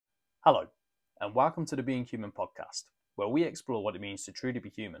Hello, and welcome to the Being Human podcast, where we explore what it means to truly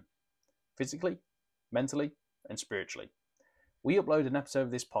be human, physically, mentally, and spiritually. We upload an episode of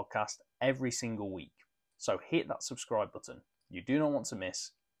this podcast every single week, so hit that subscribe button. You do not want to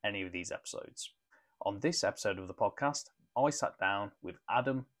miss any of these episodes. On this episode of the podcast, I sat down with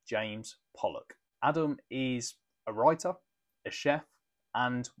James Pollock. Adam is a writer, a chef,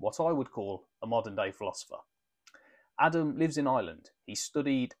 and what I would call a modern day philosopher. Adam lives in Ireland. He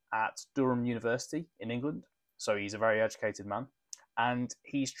studied at Durham University in England, so he's a very educated man. And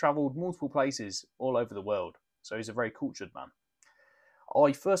he's travelled multiple places all over the world, so he's a very cultured man.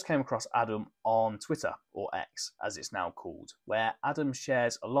 I first came across Adam on Twitter, or X as it's now called, where Adam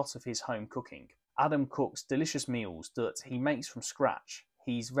shares a lot of his home cooking. Adam cooks delicious meals that he makes from scratch.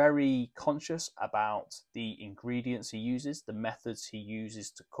 He's very conscious about the ingredients he uses, the methods he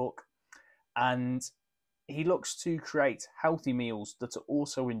uses to cook, and he looks to create healthy meals that are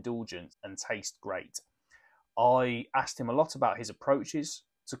also indulgent and taste great. I asked him a lot about his approaches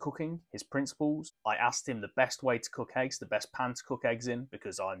to cooking, his principles. I asked him the best way to cook eggs, the best pan to cook eggs in,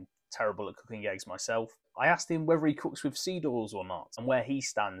 because I'm terrible at cooking eggs myself. I asked him whether he cooks with seed oils or not, and where he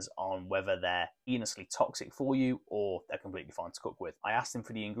stands on whether they're heinously toxic for you or they're completely fine to cook with. I asked him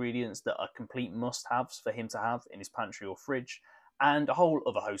for the ingredients that are complete must-haves for him to have in his pantry or fridge, and a whole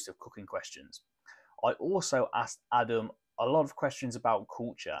other host of cooking questions. I also asked Adam a lot of questions about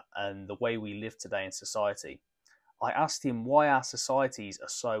culture and the way we live today in society. I asked him why our societies are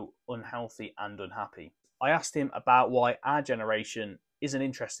so unhealthy and unhappy. I asked him about why our generation isn't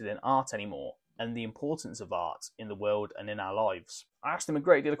interested in art anymore and the importance of art in the world and in our lives. I asked him a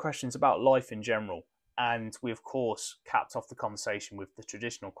great deal of questions about life in general, and we of course capped off the conversation with the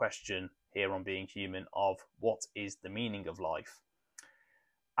traditional question here on Being Human of what is the meaning of life?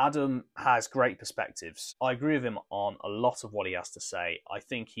 Adam has great perspectives. I agree with him on a lot of what he has to say. I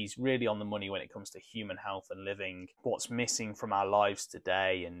think he's really on the money when it comes to human health and living, what's missing from our lives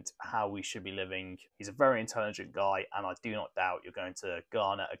today and how we should be living. He's a very intelligent guy, and I do not doubt you're going to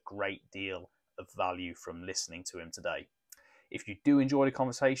garner a great deal of value from listening to him today. If you do enjoy the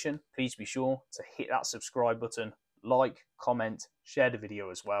conversation, please be sure to hit that subscribe button, like, comment, share the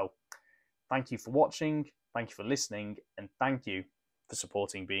video as well. Thank you for watching, thank you for listening, and thank you for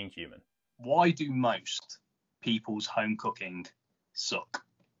supporting Being Human. Why do most people's home cooking suck?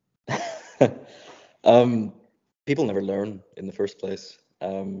 People never learn in the first place.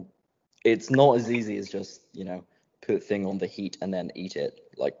 It's not as easy as just, put a thing on the heat and then eat it.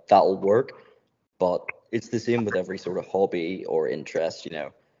 Like, that'll work, but it's the same with every sort of hobby or interest.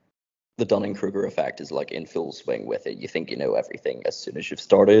 The Dunning-Kruger effect is like in full swing with it. You think you know everything as soon as you've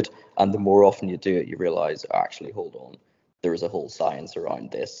started, and the more often you do it, you realize, actually, hold on, there's a whole science around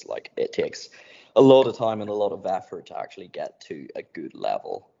this. Like, it takes a lot of time and a lot of effort to actually get to a good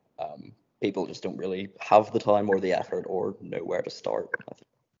level. People just don't really have the time or the effort or know where to start.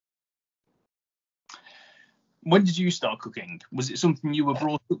 When did you start cooking? Was it something you were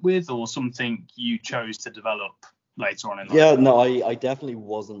brought up with or something you chose to develop later on in life? Yeah, no, I definitely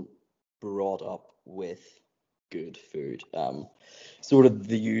wasn't brought up with good food. Sort of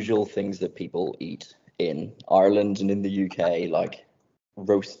the usual things that people eat in Ireland and in the UK, like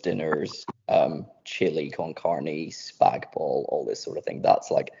roast dinners, chili con carne, spag bol, all this sort of thing.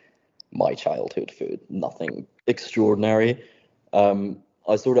 That's like my childhood food, nothing extraordinary.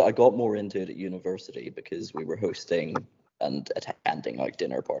 I got more into it at university because we were hosting and attending like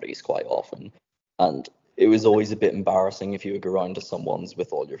dinner parties quite often, and it was always a bit embarrassing if you would go around to someone's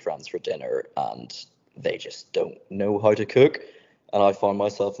with all your friends for dinner and they just don't know how to cook. And I found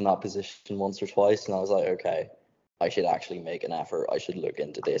myself in that position once or twice, and I was like, okay, I should actually make an effort. I should look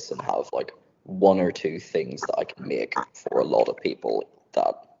into this and have like one or two things that I can make for a lot of people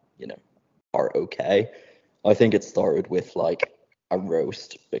that, are okay. I think it started with like a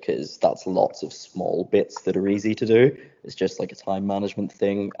roast, because that's lots of small bits that are easy to do. It's just like a time management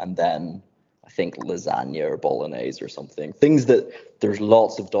thing. And then I think lasagna or bolognese or something. Things that there's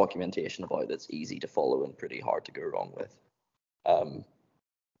lots of documentation about that's easy to follow and pretty hard to go wrong with.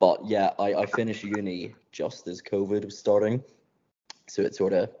 But yeah, I finished uni just as COVID was starting, so it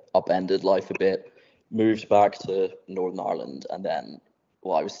sort of upended life a bit. Moved back to Northern Ireland, and then,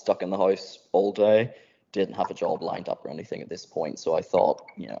 I was stuck in the house all day, didn't have a job lined up or anything at this point, so I thought,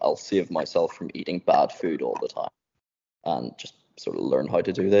 I'll save myself from eating bad food all the time and just sort of learn how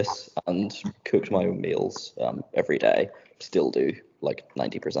to do this, and cooked my own meals every day. Still do, like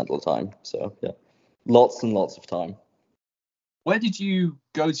 90% of the time. So yeah, lots and lots of time. Where did you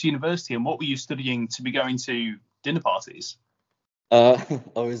go to university, and what were you studying to be going to dinner parties? I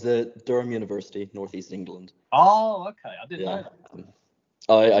was at Durham University, Northeast England. Oh, okay. I didn't know that.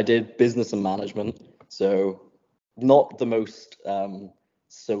 I did business and management, so not the most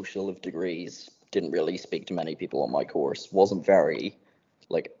social of degrees. Didn't really speak to many people on my course. Wasn't very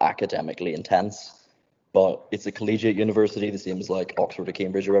like academically intense, but it's a collegiate university, the same as like Oxford or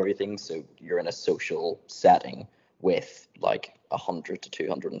Cambridge or everything. So you're in a social setting with like 100 to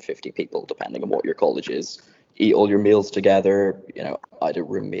 250 people, depending on what your college is. Eat all your meals together. You know, I had a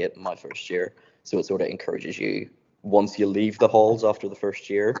roommate in my first year, so it sort of encourages you once you leave the halls after the first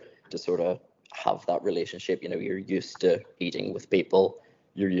year to sort of have that relationship. You know, you're used to eating with people,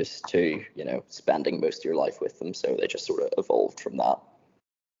 you're used to, you know, spending most of your life with them. So they just sort of evolved from that.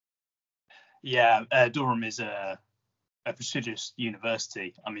 Yeah, Durham is a prestigious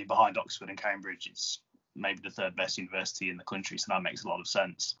university. I mean, behind Oxford and Cambridge, it's maybe the third best university in the country, so that makes a lot of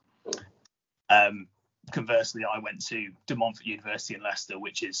sense. Conversely, I went to De Montfort University in Leicester,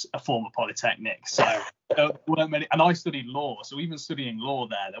 which is a former polytechnic. So there weren't many, and I studied law. So even studying law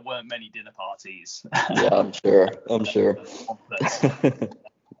there weren't many dinner parties. Yeah, I'm sure.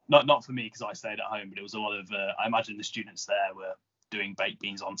 Not for me because I stayed at home, but it was a lot of. I imagine the students there were doing baked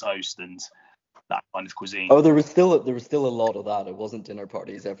beans on toast and that kind of cuisine. Oh, there was still a lot of that. It wasn't dinner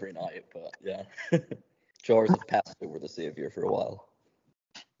parties every night, but yeah, jars of pesto were the savior for a while.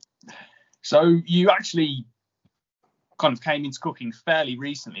 So you actually kind of came into cooking fairly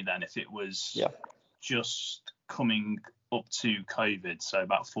recently then, if it was just coming up to COVID, so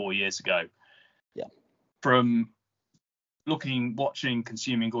about 4 years ago. Yeah. From watching,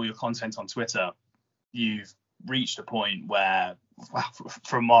 consuming all your content on Twitter, you've reached a point where, well,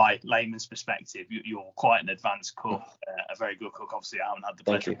 from my layman's perspective, you're quite an advanced cook, a very good cook. Obviously, I haven't had the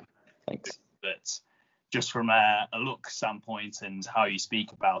pleasure. Thanks. But just from a look standpoint and how you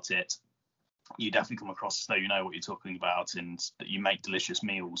speak about it, you definitely come across as though you know what you're talking about and that you make delicious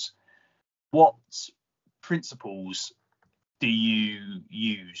meals. What principles do you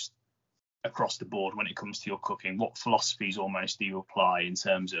use across the board when it comes to your cooking? What philosophies almost do you apply in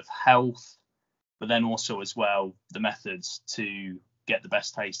terms of health, but then also as well the methods to get the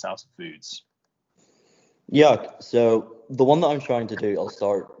best taste out of foods? Yeah, so the one that I'm trying to do, I'll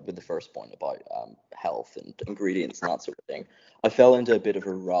start with the first point about health and ingredients and that sort of thing. I fell into a bit of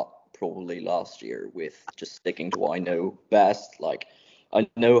a rut probably last year with just sticking to what I know best. Like, I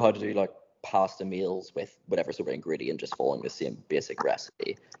know how to do like pasta meals with whatever sort of ingredient, just following the same basic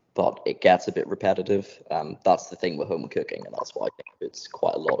recipe, but it gets a bit repetitive. That's the thing with home cooking, and that's why I think it's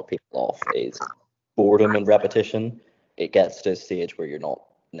quite a lot of people off is boredom and repetition. It gets to a stage where you're not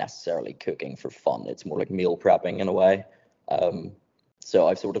necessarily cooking for fun. It's more like meal prepping in a way. So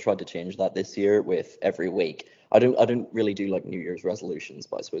I've sort of tried to change that this year with every week. I don't really do like New Year's resolutions,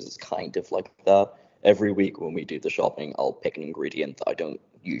 but I suppose it's kind of like that. Every week when we do the shopping, I'll pick an ingredient that I don't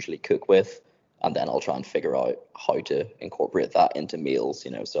usually cook with, and then I'll try and figure out how to incorporate that into meals,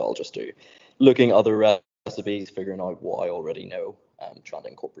 you know. So I'll just do looking at other recipes, figuring out what I already know, and trying to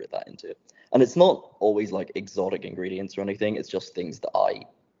incorporate that into it. And it's not always like exotic ingredients or anything. It's just things that I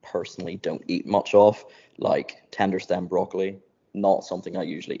personally don't eat much of, like tender stem broccoli. Not something I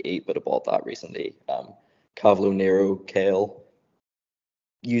usually eat, but I bought that recently. Cavolo Nero kale.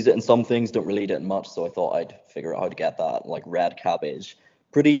 Use it in some things, don't really eat it in much, so I thought I'd figure out how to get that. Like red cabbage.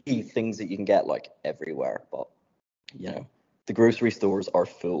 Pretty things that you can get like everywhere, but you know, the grocery stores are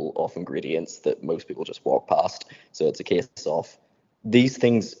full of ingredients that most people just walk past. So it's a case of these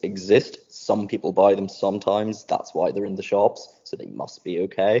things exist. Some people buy them sometimes. That's why they're in the shops. So they must be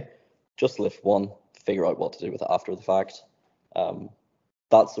okay. Just lift one, figure out what to do with it after the fact.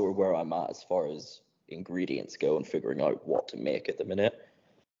 That's sort of where I'm at as far as ingredients go and figuring out what to make at the minute.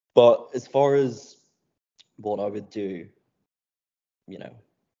 But as far as what I would do, you know,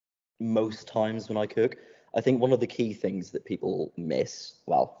 most times when I cook, I think one of the key things that people miss,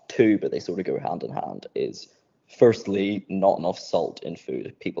 well, two, but they sort of go hand in hand, is firstly, not enough salt in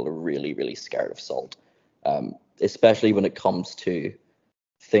food. People are really, really scared of salt, especially when it comes to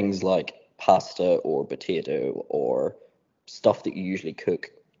things like pasta or potato or stuff that you usually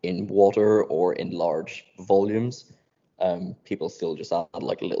cook in water or in large volumes. People still just add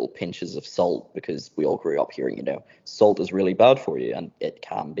like little pinches of salt because we all grew up hearing, you know, salt is really bad for you, and it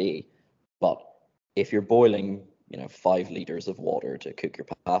can be. But if you're boiling, you know, 5 liters of water to cook your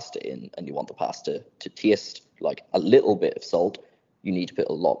pasta in, and you want the pasta to taste like a little bit of salt, you need to put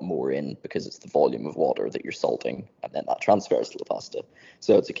a lot more in because it's the volume of water that you're salting, and then that transfers to the pasta.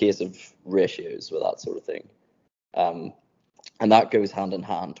 So it's a case of ratios with that sort of thing. And that goes hand in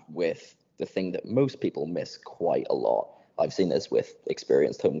hand with the thing that most people miss quite a lot. I've seen this with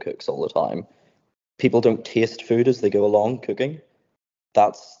experienced home cooks all the time. People don't taste food as they go along cooking.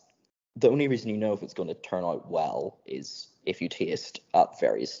 That's the only reason you know if it's going to turn out well is if you taste at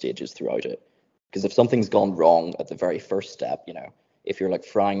various stages throughout it. Because if something's gone wrong at the very first step, you know, if you're like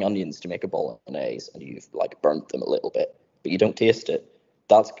frying onions to make a bolognese and you've like burnt them a little bit, but you don't taste it,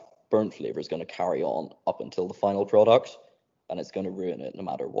 that's burnt flavor is going to carry on up until the final product, and it's going to ruin it no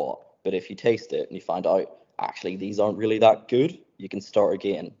matter what. But if you taste it and you find out, actually, these aren't really that good, you can start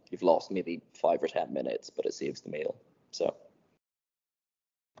again. You've lost maybe 5 or 10 minutes, but it saves the meal. So.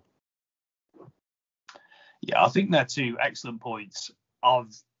 Yeah, I think they're two excellent points.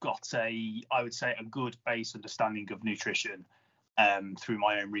 I've got I would say, a good base understanding of nutrition through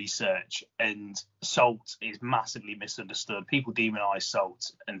my own research, and salt is massively misunderstood. People demonize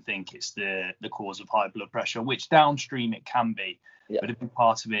salt and think it's the cause of high blood pressure, which downstream it can be. Yeah. But a big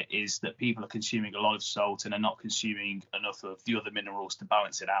part of it is that people are consuming a lot of salt and are not consuming enough of the other minerals to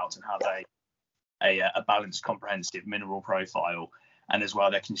balance it out and have a balanced, comprehensive mineral profile. And as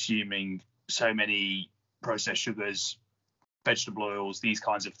well, they're consuming so many processed sugars, vegetable oils, these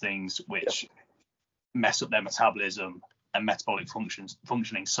kinds of things, which mess up their metabolism and metabolic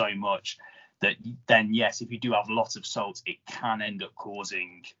functioning so much that then, yes, if you do have lots of salt, it can end up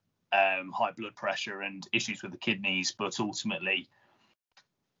causing high blood pressure and issues with the kidneys. But ultimately,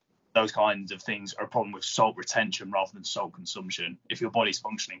 those kinds of things are a problem with salt retention rather than salt consumption. If your body's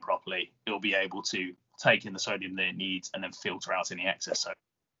functioning properly, it'll be able to take in the sodium that it needs and then filter out any excess sodium.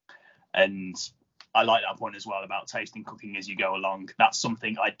 And I like that point as well about tasting cooking as you go along. That's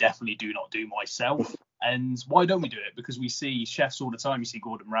something I definitely do not do myself. And why don't we do it? Because we see chefs all the time. You see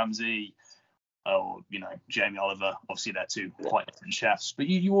Gordon Ramsay or, you know, Jamie Oliver. Obviously, they're two quite different chefs. But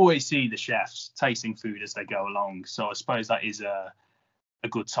you always see the chefs tasting food as they go along. So I suppose that is a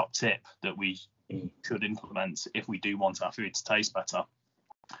good top tip that we could implement if we do want our food to taste better.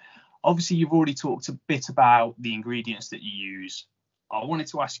 Obviously, you've already talked a bit about the ingredients that you use. I wanted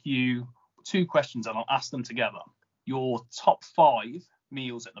to ask you 2 questions, and I'll ask them together. Your top 5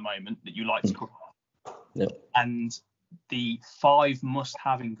 meals at the moment that you like to cook, and the 5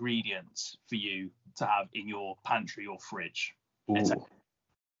 must-have ingredients for you to have in your pantry or fridge.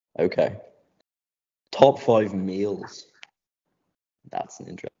 Okay. Top 5 meals. That's an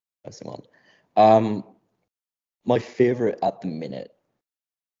interesting one. My favorite at the minute,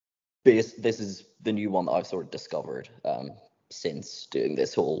 this is the new one that I've sort of discovered since doing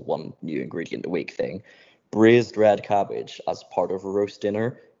this whole one new ingredient a week thing. Braised red cabbage as part of a roast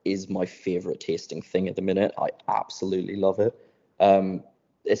dinner is my favorite tasting thing at the minute. I absolutely love it.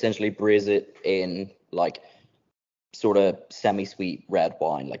 Essentially braise it in like sort of semi-sweet red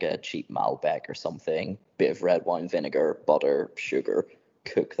wine, like a cheap Malbec or something, bit of red wine vinegar, butter, sugar,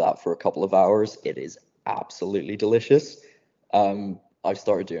 cook that for a couple of hours. It is absolutely delicious. I've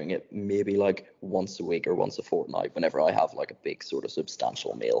started doing it maybe like once a week or once a fortnight whenever I have like a big sort of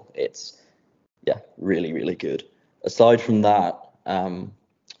substantial meal. It's, yeah, really, really good. Aside from that,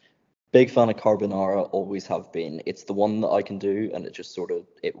 big fan of carbonara, always have been. It's the one that I can do, and it just sort of,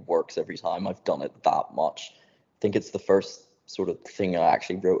 it works every time. I've done it that much. I think it's the first sort of thing I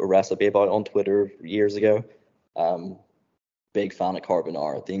actually wrote a recipe about on Twitter years ago. Big fan of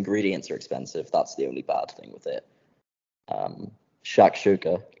carbonara. The ingredients are expensive. That's the only bad thing with it.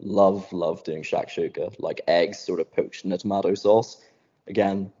 Shakshuka, love doing shakshuka, like eggs sort of poached in a tomato sauce.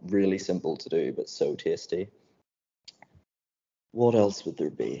 Again, really simple to do, but so tasty. What else would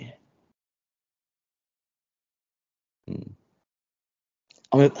there be?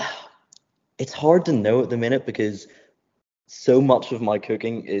 I mean, it's hard to know at the minute because so much of my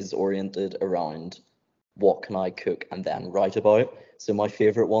cooking is oriented around what can I cook and then write about. So my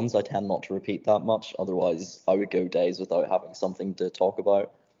favorite ones, I tend not to repeat that much. Otherwise, I would go days without having something to talk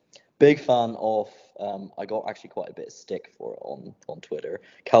about. Big fan of, I got actually quite a bit of stick for it on Twitter.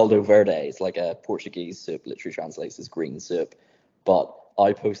 Caldo verde is like a Portuguese soup, literally translates as green soup. But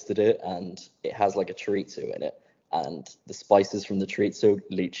I posted it and it has like a chorizo in it. And the spices from the chorizo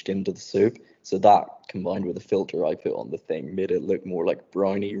leached into the soup. So that, combined with the filter I put on the thing, made it look more like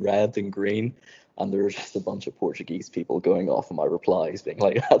browny red than green. And there were just a bunch of Portuguese people going off on my replies, being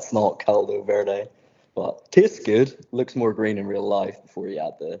like, that's not caldo verde. But tastes good. Looks more green in real life before you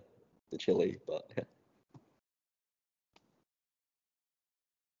add the chili. But yeah.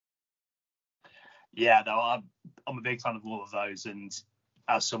 Yeah, no, I'm a big fan of all of those. And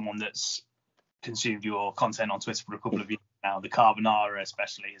as someone that's consumed your content on Twitter for a couple of years now, the carbonara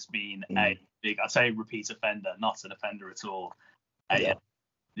especially has been a big, I'd say, repeat offender, not an offender at all.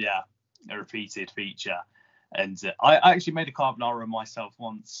 A repeated feature. And I actually made a carbonara myself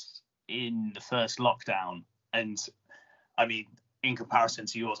once in the first lockdown, and I mean, in comparison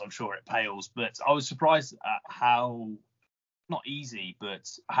to yours, I'm sure it pales, but I was surprised at how, not easy, but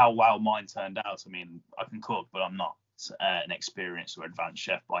how well mine turned out. I mean, I can cook, but I'm not an experienced or advanced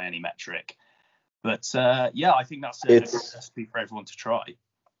chef by any metric. But yeah, I think that's a good recipe for everyone to try.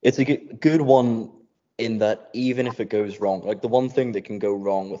 It's a good one in that even if it goes wrong, like the one thing that can go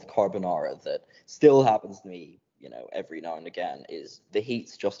wrong with carbonara that still happens to me, every now and again, is the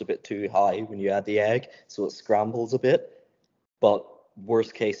heat's just a bit too high when you add the egg, so it scrambles a bit. But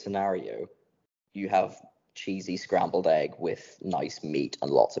worst case scenario, you have cheesy scrambled egg with nice meat and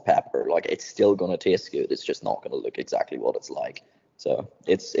lots of pepper. Like, it's still going to taste good. It's just not going to look exactly what it's like. So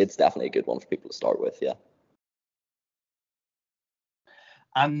it's definitely a good one for people to start with, yeah.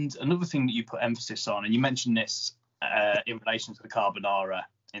 And another thing that you put emphasis on, and you mentioned this in relation to the carbonara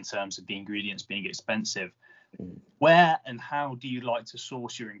in terms of the ingredients being expensive. Where and how do you like to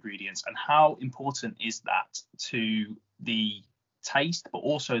source your ingredients, and how important is that to the taste but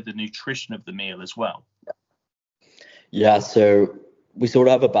also the nutrition of the meal as well? Yeah, so we sort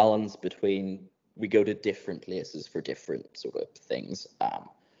of have a balance between, we go to different places for different sort of things.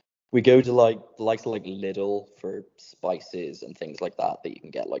 We go to the likes of Lidl for spices and things like that you can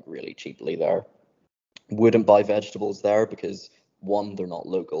get really cheaply there. Wouldn't buy vegetables there because, one, they're not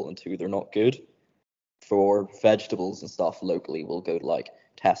local, and two, they're not good. For vegetables and stuff locally, we'll go to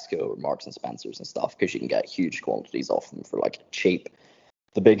Tesco or Marks and Spencer's and stuff because you can get huge quantities of them for cheap.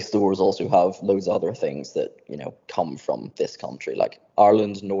 The big stores also have loads of other things that come from this country. Like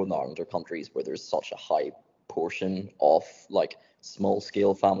Ireland, Northern Ireland are countries where there's such a high portion of small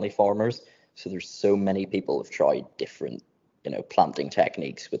scale family farmers, so there's so many people have tried different planting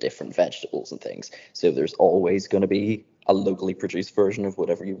techniques with different vegetables and things, so there's always going to be a locally produced version of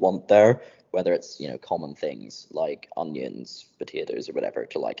whatever you want there, whether it's common things like onions, potatoes, or whatever,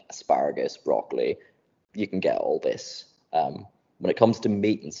 to asparagus, broccoli. You can get all this. When it comes to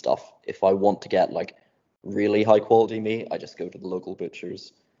meat and stuff, if I want to get really high quality meat, I just go to the local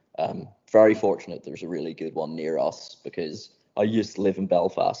butchers. Very fortunate there's a really good one near us, because I used to live in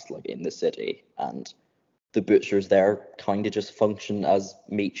Belfast, in the city, and the butchers there kind of just function as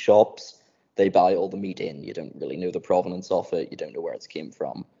meat shops. They buy all the meat in. You don't really know the provenance of it. You don't know where it's came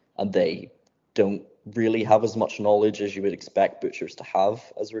from. And they don't really have as much knowledge as you would expect butchers to have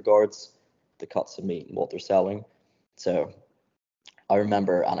as regards the cuts of meat and what they're selling. So I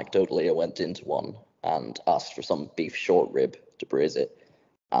remember anecdotally, I went into one and asked for some beef short rib to braise it.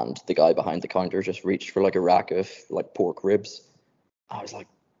 And the guy behind the counter just reached for a rack of pork ribs. I was like,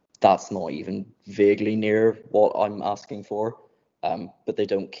 that's not even vaguely near what I'm asking for. But they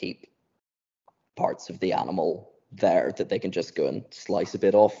don't keep parts of the animal there that they can just go and slice a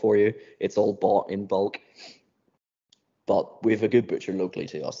bit off for you. It's all bought in bulk. But we have a good butcher locally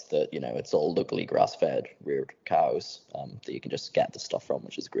to us that, it's all locally grass-fed, reared cows that you can just get the stuff from,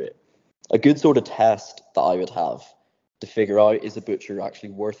 which is great. A good sort of test that I would have to figure out, is a butcher actually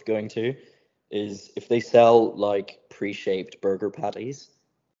worth going to, is if they sell pre-shaped burger patties,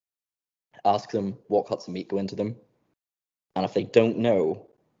 ask them what cuts of meat go into them. And if they don't know,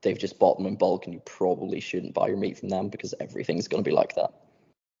 they've just bought them in bulk, and you probably shouldn't buy your meat from them, because everything's going to be like that.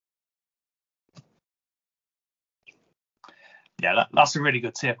 Yeah, that's a really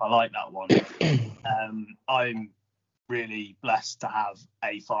good tip. I like that one. I'm really blessed to have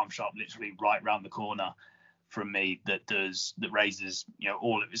a farm shop literally right around the corner from me that raises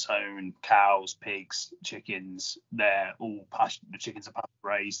all of its own cows, pigs, chickens. They're all the chickens are pasture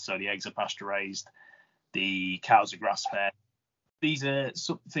raised, so the eggs are pasture raised. The cows are grass fed. These are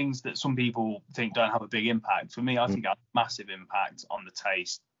things that some people think don't have a big impact. For me, I think have a massive impact on the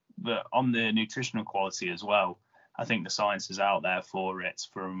taste, but on the nutritional quality as well. I think the science is out there for it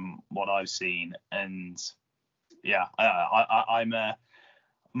from what I've seen. And yeah, I'm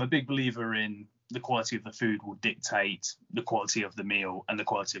a big believer in the quality of the food will dictate the quality of the meal and the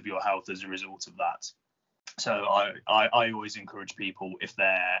quality of your health as a result of that. So I always encourage people, if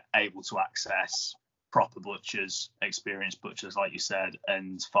they're able to access proper butchers, experienced butchers, like you said,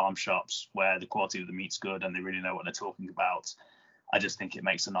 and farm shops where the quality of the meat's good and they really know what they're talking about, I just think it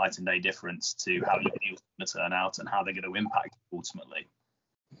makes a night and day difference to how your meal's going to turn out and how they're going to impact ultimately.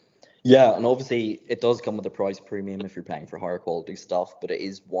 Yeah, and obviously it does come with a price premium if you're paying for higher quality stuff, but it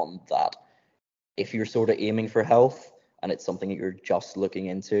is one that, if you're sort of aiming for health and it's something that you're just looking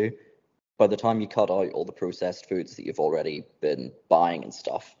into, by the time you cut out all the processed foods that you've already been buying and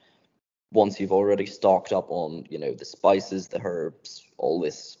stuff, once you've already stocked up on, the spices, the herbs, all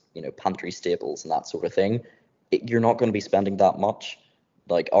this, pantry staples and that sort of thing, you're not going to be spending that much.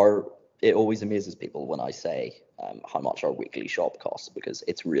 It always amazes people when I say how much our weekly shop costs, because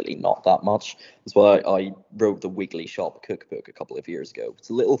it's really not that much. That's why I wrote the weekly shop cookbook a couple of years ago. It's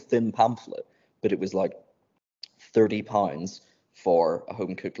a little thin pamphlet, but it was £30 for a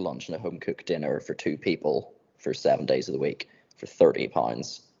home cooked lunch and a home cooked dinner for two people for 7 days of the week for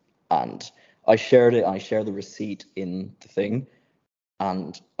 £30. And I shared it. I share the receipt in the thing,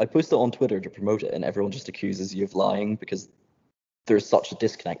 and I posted it on Twitter to promote it, and everyone just accuses you of lying because there's such a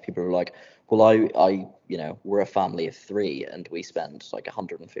disconnect. People are like, well, I we're a family of 3 and we spend like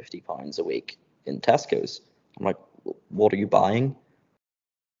 £150 a week in Tesco's. I'm like, what are you buying?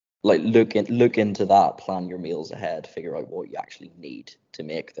 Like, look into that, plan your meals ahead, figure out what you actually need to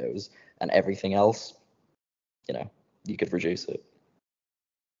make those, and everything else, you could reduce it.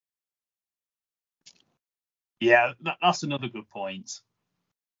 Yeah, that's another good point.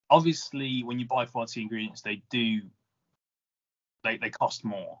 Obviously, when you buy quality ingredients, they cost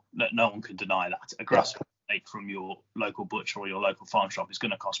more. No one can deny that. A grass-fed steak from your local butcher or your local farm shop is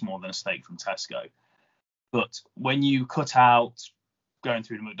going to cost more than a steak from Tesco. But when you cut out going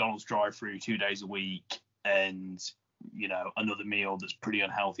through the McDonald's drive-through 2 days a week and another meal that's pretty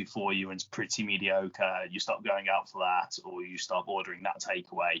unhealthy for you and it's pretty mediocre, you stop going out for that, or you stop ordering that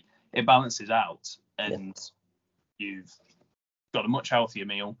takeaway, it balances out, and you've got a much healthier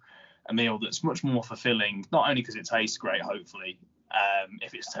meal, a meal that's much more fulfilling, not only because it tastes great, hopefully,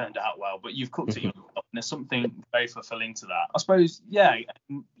 if it's turned out well, but you've cooked it yourself, and there's something very fulfilling to that. I suppose,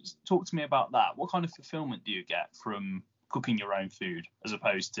 talk to me about that. What kind of fulfillment do you get from cooking your own food as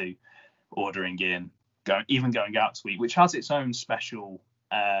opposed to ordering in, going out to eat, which has its own special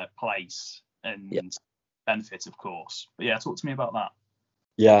place and benefit, of course. But talk to me about that.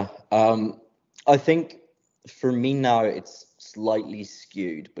 Yeah, I think for me now it's slightly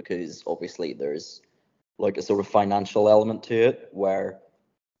skewed because obviously there's like a sort of financial element to it where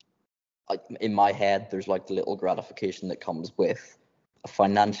in my head there's like the little gratification that comes with a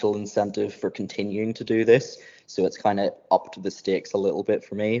financial incentive for continuing to do this. So it's kind of up to the stakes a little bit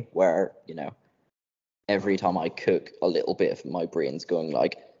for me where, every time I cook, a little bit of my brain's going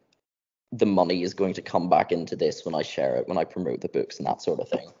like, the money is going to come back into this when I share it, when I promote the books and that sort of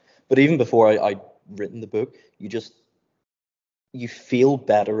thing. But even before I'd written the book, you feel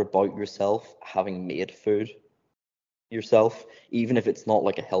better about yourself having made food yourself. Even if it's not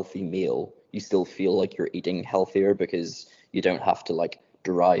like a healthy meal, you still feel like you're eating healthier because you don't have to like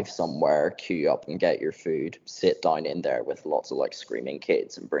drive somewhere, queue up and get your food, sit down in there with lots of like screaming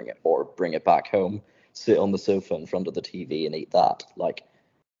kids and bring it back home, sit on the sofa in front of the TV and eat that. Like,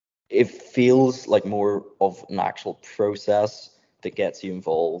 it feels like more of an actual process that gets you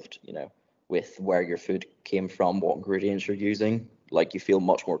involved, with where your food came from, what ingredients you're using. Like, you feel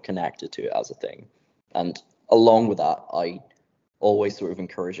much more connected to it as a thing. And along with that, I always sort of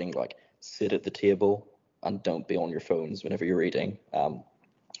encouraging like sit at the table and don't be on your phones whenever you're eating.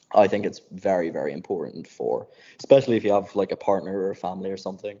 I think it's very, very important especially if you have like a partner or a family or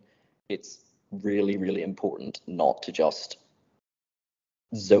something, it's really, really important not to just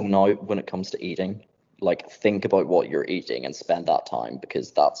zone out when it comes to eating. Like, think about what you're eating and spend that time,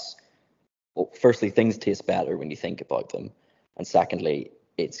 because firstly, things taste better when you think about them. And secondly,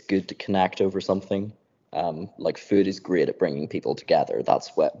 it's good to connect over something. Like, food is great at bringing people together.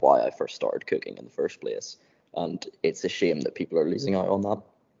 That's why I first started cooking in the first place. And it's a shame that people are losing out on that.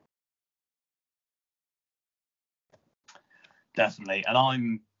 Definitely. And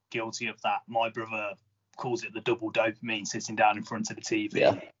I'm guilty of that. My brother calls it the double dopamine, sitting down in front of the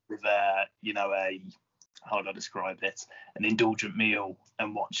TV with how do I describe it? An indulgent meal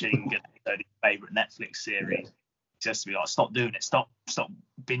and watching his favourite Netflix series. He says to me, like, stop doing it. Stop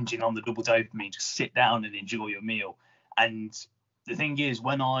binging on the double dopamine. Just sit down and enjoy your meal. And the thing is,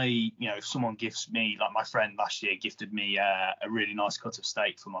 when if someone gifts me, like my friend last year gifted me a really nice cut of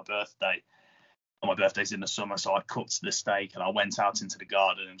steak for my birthday. And my birthday's in the summer, so I cooked the steak and I went out into the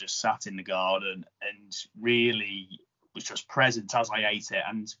garden and just sat in the garden and really was just present as I ate it.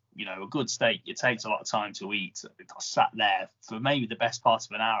 And, a good steak, it takes a lot of time to eat. I sat there for maybe the best part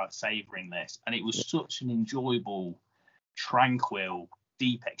of an hour savouring this. And it was such an enjoyable, tranquil,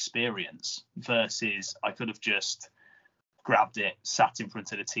 deep experience versus I could have just grabbed it, sat in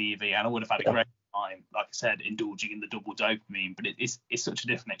front of the TV, and I would have had a great time, like I said, indulging in the double dopamine. But it's such a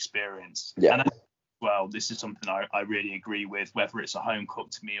different experience. Yeah. And well, this is something I really agree with, whether it's a home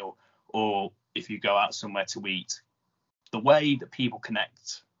cooked meal or if you go out somewhere to eat. The way that people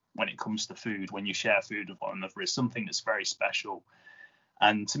connect when it comes to food, when you share food with one another, is something that's very special.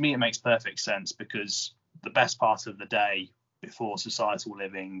 And to me, it makes perfect sense, because the best part of the day, before societal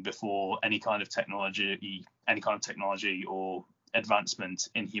living, before any kind of technology or advancement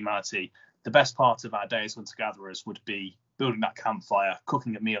in humanity, the best part of our day as hunter-gatherers would be building that campfire,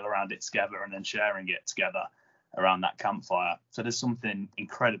 cooking a meal around it together, and then sharing it together around that campfire. So there's something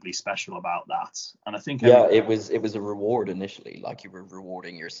incredibly special about that. And I think it was a reward initially. Like, you were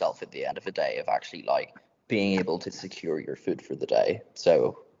rewarding yourself at the end of the day of actually like being able to secure your food for the day.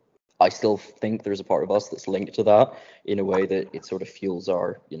 So I still think there's a part of us that's linked to that in a way that it sort of fuels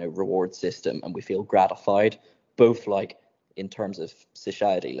our, reward system, and we feel gratified, both like in terms of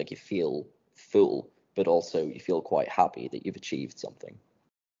satiety, like you feel full, but also you feel quite happy that you've achieved something.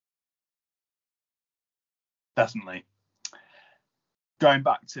 Definitely. Going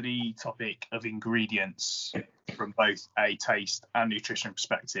back to the topic of ingredients from both a taste and nutrition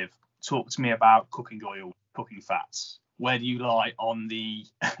perspective, talk to me about cooking oil, cooking fats. Where do you lie on the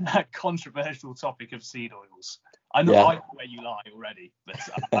controversial topic of seed oils? I know where you lie already, but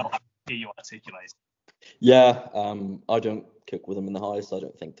I'll hear you articulate. Yeah, I don't cook with them in the house. I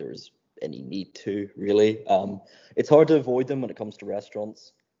don't think there's any need to, really. It's hard to avoid them when it comes to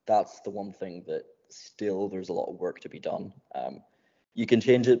restaurants. That's the one thing that still there's a lot of work to be done. You can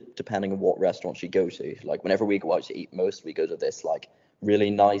change it depending on what restaurants you go to. Like whenever we go out to eat, we go to this like really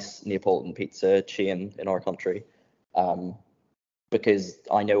nice Neapolitan pizza chain in our country, because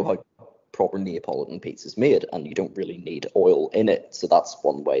I know how proper Neapolitan pizza is made, and you don't really need oil in it. So that's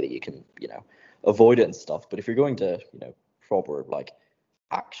one way that you can, avoid it and stuff. But if you're going to, proper like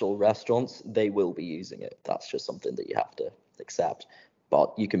actual restaurants, they will be using it. That's just something that you have to accept.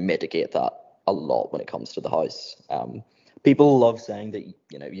 But you can mitigate that a lot when it comes to the house. People love saying that,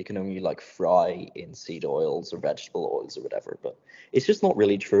 you can only like fry in seed oils or vegetable oils or whatever, but it's just not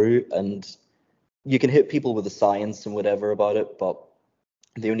really true. And you can hit people with the science and whatever about it, but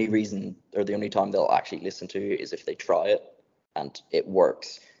the only reason or the only time they'll actually listen to you is if they try it and it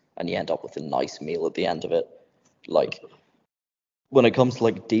works and you end up with a nice meal at the end of it. Like when it comes to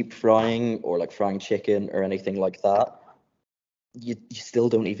like deep frying or like frying chicken or anything like that, you still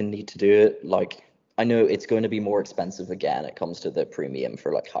don't even need to do it. Like I know it's going to be more expensive again. It comes to the premium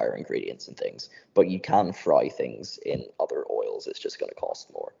for like higher ingredients and things, but you can fry things in other oils. It's just going to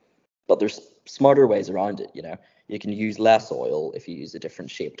cost more. But there's smarter ways around it. You can use less oil if you use a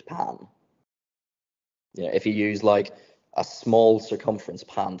different shaped pan. If you use like a small circumference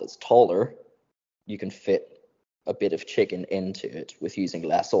pan that's taller, you can fit a bit of chicken into it with using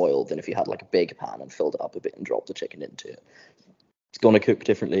less oil than if you had like a big pan and filled it up a bit and dropped the chicken into it. It's going to cook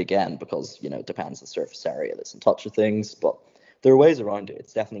differently again because, it depends on the surface area that's in touch with things, but there are ways around it.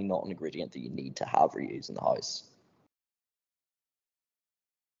 It's definitely not an ingredient that you need to have or use in the house.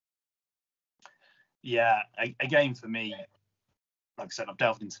 Yeah, again, for me, like I said, I've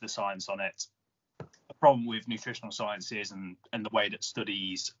delved into the science on it. The problem with nutritional sciences and the way that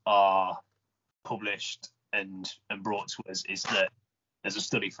studies are published and brought to us is that there's a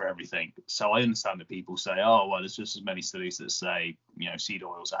study for everything. So I understand that people say, oh, well, there's just as many studies that say, seed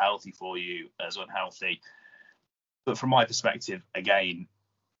oils are healthy for you as unhealthy. But from my perspective, again,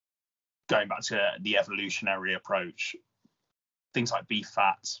 going back to the evolutionary approach, things like beef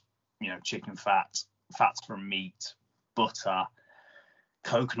fat, chicken fat, fats from meat, butter,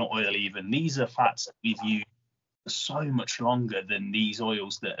 coconut oil even, these are fats that we've used for so much longer than these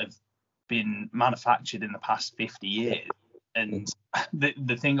oils that have been manufactured in the past 50 years. And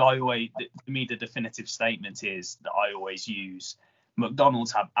the thing for me, the definitive statement is that I always use,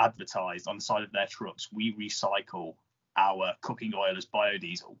 McDonald's have advertised on the side of their trucks, we recycle our cooking oil as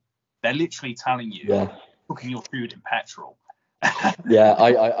biodiesel. They're literally telling you, cooking your food in petrol. Yeah,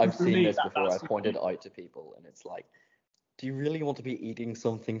 I've seen this before. I pointed it out to people, and it's like, do you really want to be eating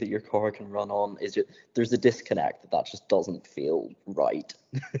something that your car can run on? There's a disconnect that just doesn't feel right.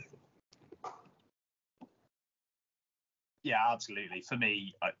 Yeah, absolutely. For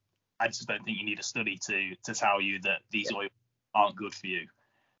me, I just don't think you need a study to tell you that these oils aren't good for you.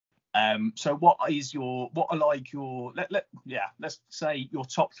 So let's say your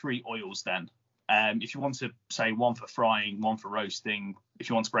top 3 oils then. If you want to say one for frying, one for roasting, if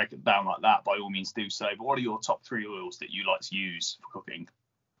you want to break it down like that, by all means do so. But what are your top 3 oils that you like to use for cooking?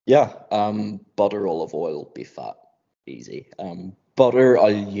 Yeah, butter, olive oil, beef fat, easy. Butter I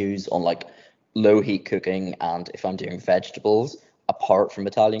use on like low heat cooking, and if I'm doing vegetables apart from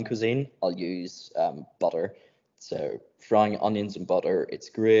Italian cuisine, I'll use butter. So frying onions in butter, it's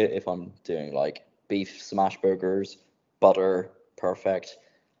great. If I'm doing like beef smash burgers, butter, perfect.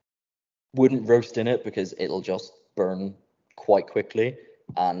 Wouldn't roast in it because it'll just burn quite quickly,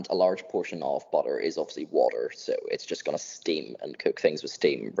 and a large portion of butter is obviously water, so it's just going to steam and cook things with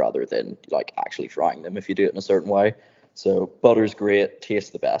steam rather than like actually frying them if you do it in a certain way. So butter's great, tastes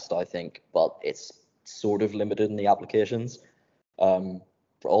the best, I think, but it's sort of limited in the applications.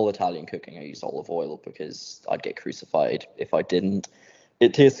 For all Italian cooking, I use olive oil because I'd get crucified if I didn't.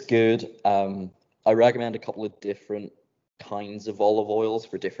 It tastes good. I recommend a couple of different kinds of olive oils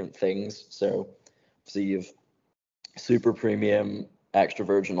for different things. So you have super premium, extra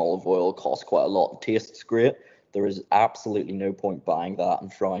virgin olive oil costs quite a lot. It tastes great. There is absolutely no point buying that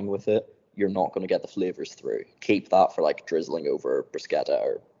and frying with it. You're not going to get the flavors through. Keep that for like drizzling over bruschetta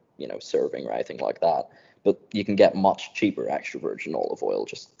or, serving or anything like that. But you can get much cheaper extra virgin olive oil.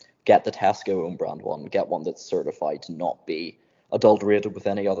 Just get the Tesco own brand one. Get one that's certified to not be adulterated with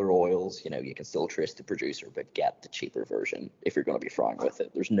any other oils. You can still trace the producer, but get the cheaper version if you're going to be frying with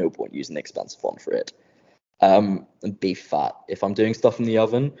it. There's no point using the expensive one for it. And beef fat. If I'm doing stuff in the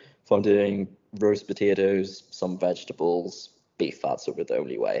oven, if I'm doing roast potatoes, some vegetables, beef fat's over the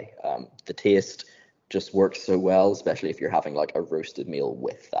only way. The taste just works so well, especially if you're having like a roasted meal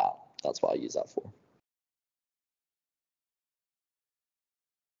with that. That's what I use that for.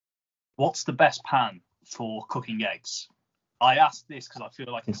 What's the best pan for cooking eggs? I asked this because I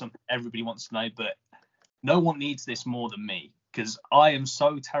feel like it's something everybody wants to know, but no one needs this more than me, because I am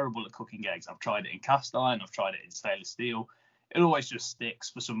so terrible at cooking eggs. I've tried it in cast iron, I've tried it in stainless steel. It always just sticks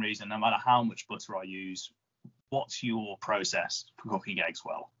for some reason, no matter how much butter I use. What's your process for cooking eggs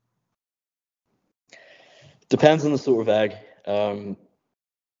well? Depends on the sort of egg.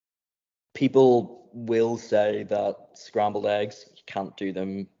 People will say that scrambled eggs, you can't do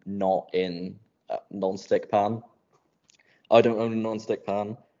them not in a non-stick pan. I don't own a non-stick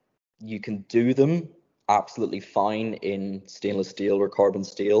pan. You can do them absolutely fine in stainless steel or carbon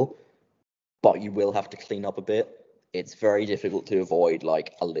steel, but you will have to clean up a bit. It's very difficult to avoid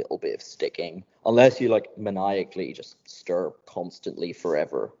like a little bit of sticking, unless you like maniacally just stir constantly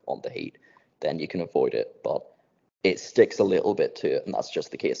forever on the heat. Then you can avoid it, but it sticks a little bit to it, and that's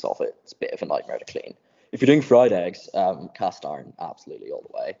just the case of it. It's a bit of a nightmare to clean. If you're doing fried eggs, cast iron, absolutely all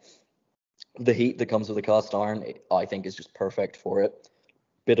the way. The heat that comes with the cast iron, I think, is just perfect for it.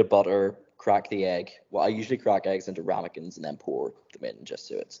 Bit of butter, crack the egg. Well, I usually crack eggs into ramekins and then pour them in just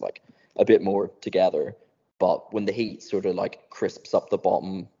so it's like a bit more together. But when the heat sort of like crisps up the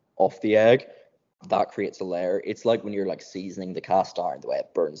bottom of the egg, that creates a layer. It's like when you're like seasoning the cast iron, the way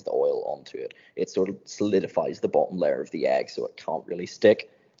it burns the oil onto it. It sort of solidifies the bottom layer of the egg so it can't really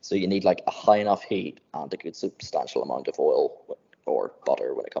stick. So you need like a high enough heat and a good substantial amount of oil or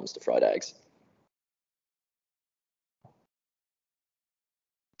butter when it comes to fried eggs.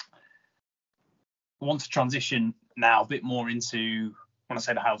 I want to transition now a bit more into, when I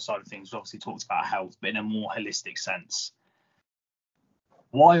say the health side of things, we obviously talked about health, but in a more holistic sense.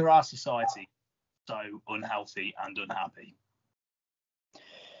 Why are our society so unhealthy and unhappy?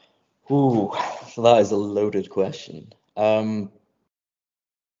 Ooh, that is a loaded question.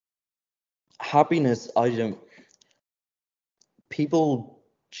 Happiness, people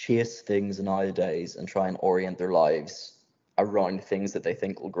chase things nowadays and try and orient their lives around things that they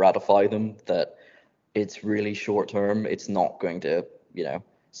think will gratify them, that it's really short term. It's not going to,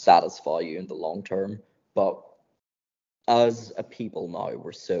 satisfy you in the long term. But as a people now,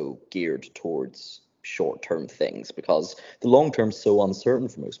 we're so geared towards short-term things because the long term's so uncertain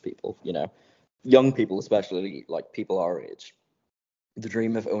for most people. Young people, especially like people our age, the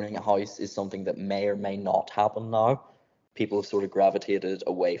dream of owning a house is something that may or may not happen now. People have sort of gravitated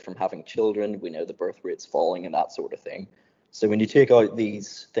away from having children. We know the birth rate's falling and that sort of thing. So when you take out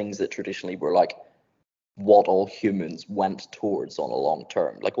these things that traditionally were like what all humans went towards on a long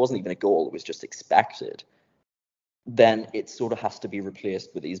term, like it wasn't even a goal, it was just expected, then it sort of has to be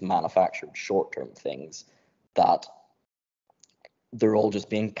replaced with these manufactured short-term things that they're all just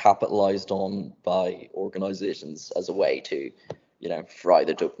being capitalized on by organizations as a way to, fry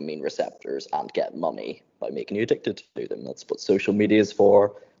the dopamine receptors and get money by making you addicted to them. That's what social media is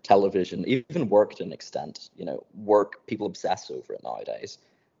for, television, even work to an extent. Work, people obsess over it nowadays.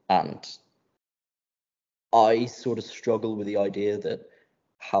 And I sort of struggle with the idea that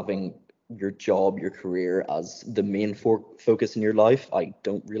having your job, your career as the main focus in your life, I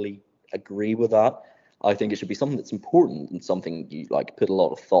don't really agree with that. I think it should be something that's important and something you like put a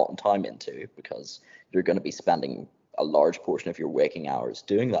lot of thought and time into, because you're going to be spending a large portion of your waking hours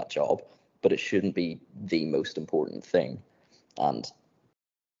doing that job, but it shouldn't be the most important thing. And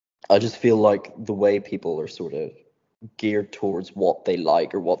I just feel like the way people are sort of geared towards what they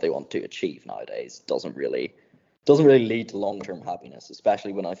like or what they want to achieve nowadays doesn't really lead to long-term happiness,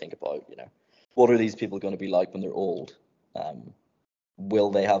 especially when I think about, what are these people going to be like when they're old? Will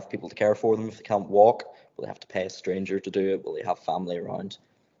they have people to care for them if they can't walk? Will they have to pay a stranger to do it? Will they have family around?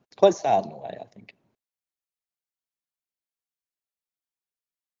 It's quite sad in a way, I think.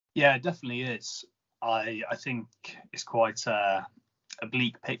 Yeah, it definitely is. I think it's quite a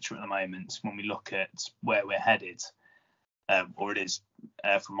bleak picture at the moment when we look at where we're headed, or it is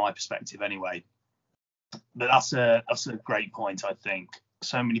from my perspective anyway. But that's a great point. I think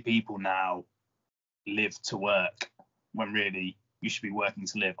so many people now live to work when really you should be working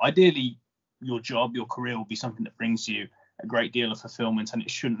to live. Ideally, your job, your career will be something that brings you a great deal of fulfillment, and it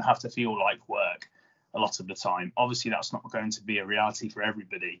shouldn't have to feel like work a lot of the time. Obviously, that's not going to be a reality for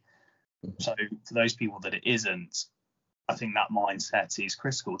everybody. So for those people that it isn't, I think that mindset is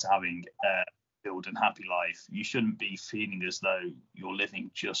critical to having a fulfilled and happy life. You shouldn't be feeling as though you're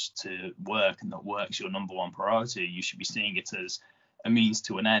living just to work and that work's your number one priority. You should be seeing it as a means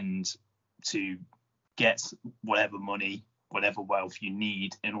to an end to get whatever money, whatever wealth you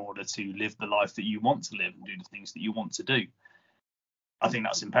need in order to live the life that you want to live and do the things that you want to do. I think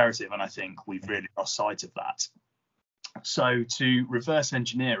that's imperative, and I think we've really lost sight of that. So to reverse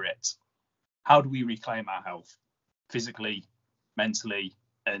engineer it, how do we reclaim our health physically, mentally,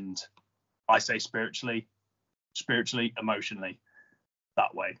 and I say spiritually, emotionally,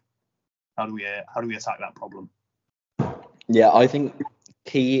 that way? How do we attack that problem? Yeah, I think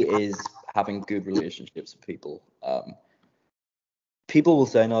key is having good relationships with people. People will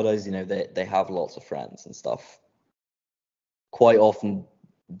say nowadays, they have lots of friends and stuff. Quite often,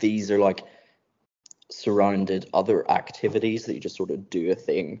 these are like surrounded other activities that you just sort of do a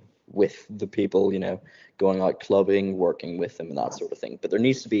thing with the people, going out clubbing, working with them and that sort of thing. But there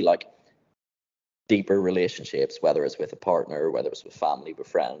needs to be like deeper relationships, whether it's with a partner, whether it's with family, with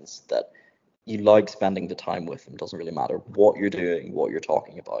friends, that you like spending the time with them. Doesn't really matter what you're doing, what you're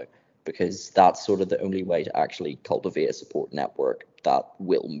talking about, because that's sort of the only way to actually cultivate a support network that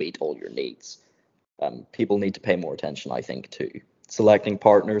will meet all your needs. People need to pay more attention, I think, to selecting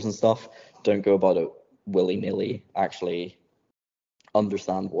partners and stuff. Don't go about it willy-nilly. Actually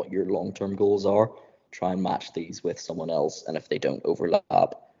understand what your long-term goals are. Try and match these with someone else, and if they don't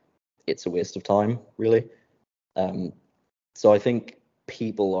overlap, it's a waste of time, really. So I think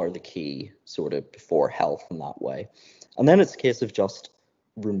people are the key sort of before health in that way. And then it's a case of just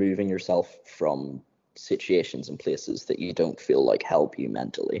removing yourself from situations and places that you don't feel like help you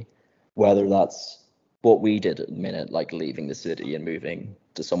mentally, whether that's what we did at the minute, like leaving the city and moving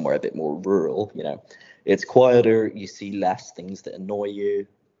to somewhere a bit more rural. It's quieter, you see less things that annoy you,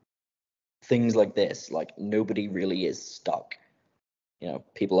 things like this. Like, nobody really is stuck.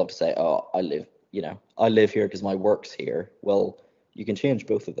 People have to say, oh, I live here because my work's here. Well, you can change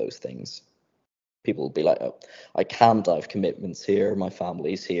both of those things. People will be like, oh, I can't, I have commitments here, my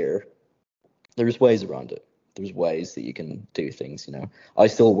family's here. There's ways around it. There's ways that you can do things. I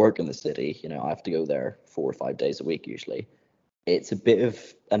still work in the city. I have to go there 4 or 5 days a week usually. It's a bit of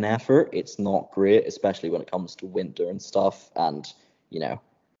an effort. It's not great, especially when it comes to winter and stuff. And,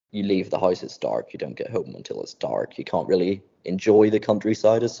 you leave the house, it's dark. You don't get home until it's dark. You can't really enjoy the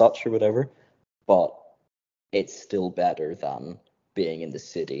countryside as such or whatever. But it's still better than being in the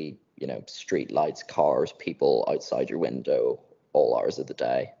city, street lights, cars, people outside your window all hours of the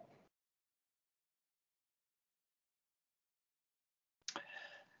day.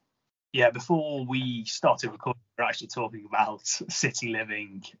 Yeah, before we started recording, we're actually talking about city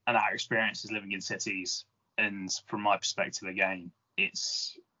living and our experiences living in cities. And from my perspective, again,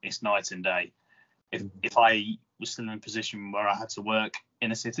 it's night and day. If I was still in a position where I had to work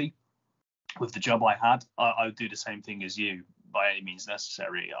in a city with the job I had, I would do the same thing as you by any means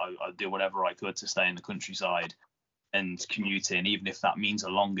necessary. I'd do whatever I could to stay in the countryside and commute in, even if that means a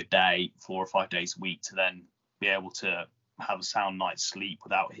longer day, 4 or 5 days a week, to then be able to have a sound night's sleep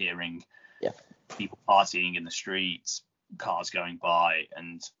without hearing people partying in the streets, cars going by,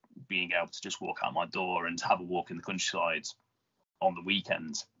 and being able to just walk out my door and have a walk in the countryside on the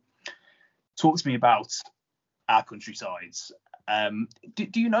weekends. Talk to me about our countrysides.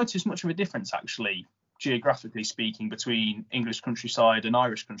 Do you notice much of a difference, actually, geographically speaking, between English countryside and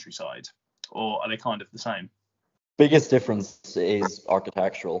Irish countryside, or are they kind of the same? Biggest difference is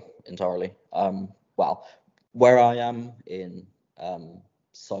architectural entirely. Well, where I am in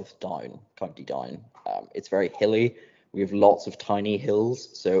South Down, County Down, it's very hilly. We have lots of tiny hills,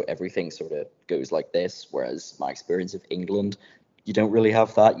 so everything sort of goes like this, whereas my experience of England, you don't really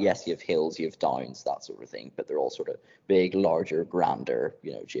have that. Yes, you have hills, you have downs, that sort of thing, but they're all sort of big, larger, grander,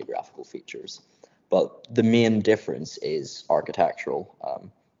 geographical features. But the main difference is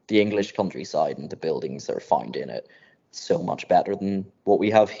architectural. The English countryside and the buildings that are found in it, so much better than what we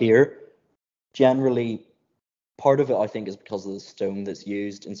have here. Generally, part of it, I think, is because of the stone that's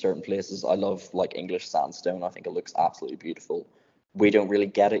used in certain places. I love like English sandstone. I think it looks absolutely beautiful. We don't really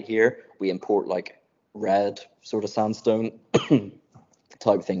get it here. We import like red sort of sandstone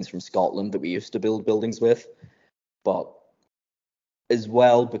type things from Scotland that we used to build buildings with. But as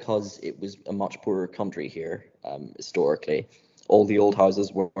well, because it was a much poorer country here historically, all the old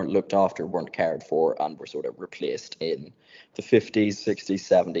houses weren't looked after, weren't cared for, and were sort of replaced in the 50s, 60s,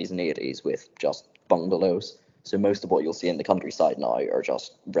 70s, and 80s with just bungalows. So most of what you'll see in the countryside now are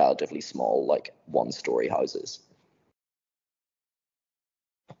just relatively small, like one-story houses.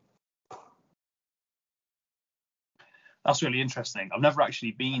 That's really interesting. I've never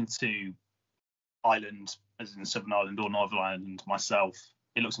actually been to Ireland, as in Southern Ireland or Northern Ireland myself.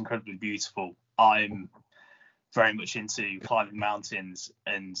 It looks incredibly beautiful. I'm very much into climbing mountains,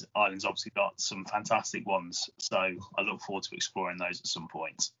 and Ireland's obviously got some fantastic ones. So I look forward to exploring those at some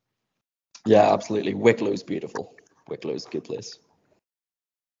point. Yeah, absolutely. Wicklow's beautiful. Wicklow's a good place.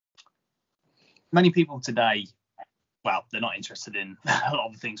 Many people today, well, they're not interested in a lot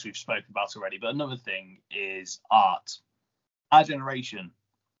of the things we've spoken about already, but another thing is art. Our generation,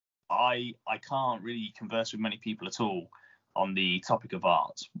 I can't really converse with many people at all on the topic of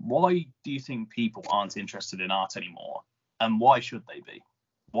art. Why do you think people aren't interested in art anymore? And why should they be?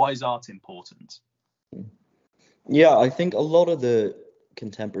 Why is art important? Yeah, I think a lot of the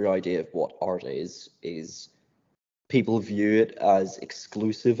contemporary idea of what art is people view it as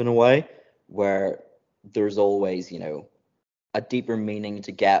exclusive in a way, where there's always, a deeper meaning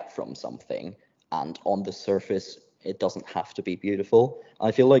to get from something, and on the surface it doesn't have to be beautiful.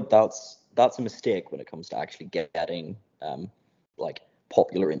 I feel like that's a mistake when it comes to actually getting like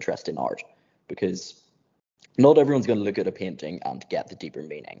popular interest in art, because not everyone's going to look at a painting and get the deeper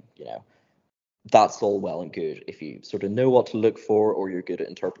meaning. That's all well and good if you sort of know what to look for, or you're good at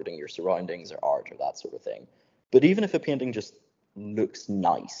interpreting your surroundings or art or that sort of thing. But even if a painting just looks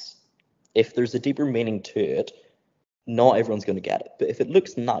nice, if there's a deeper meaning to it, not everyone's going to get it. But if it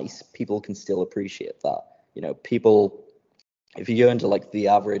looks nice, people can still appreciate that. People, if you go into like the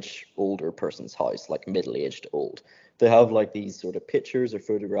average older person's house, like middle-aged old, they have like these sort of pictures or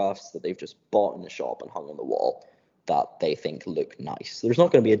photographs that they've just bought in the shop and hung on the wall that they think look nice. There's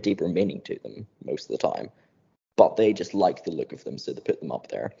not going to be a deeper meaning to them most of the time, but they just like the look of them, so they put them up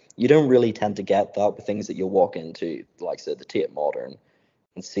there. You don't really tend to get that with things that you'll walk into, like say the Tate Modern,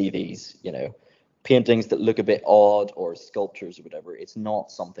 and see these, paintings that look a bit odd, or sculptures or whatever. It's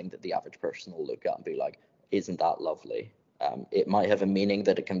not something that the average person will look at and be like, isn't that lovely? It might have a meaning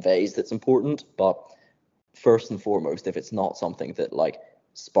that it conveys that's important, but first and foremost, if it's not something that like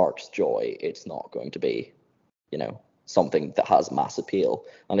sparks joy, it's not going to be, something that has mass appeal.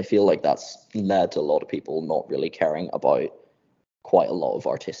 And I feel like that's led to a lot of people not really caring about quite a lot of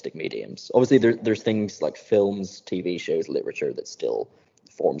artistic mediums. Obviously, there's things like films, TV shows, literature that's still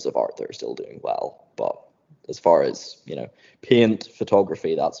forms of art that are still doing well. But as far as, paint,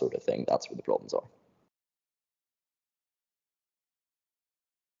 photography, that sort of thing, that's where the problems are.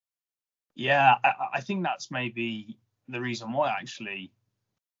 Yeah, I think that's maybe the reason why, actually,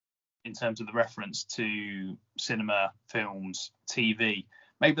 in terms of the reference to cinema, films, TV,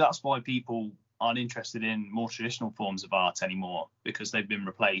 maybe that's why people aren't interested in more traditional forms of art anymore, because they've been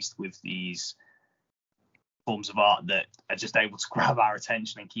replaced with these forms of art that are just able to grab our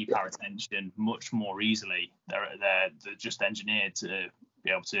attention and keep our attention much more easily. They're just engineered to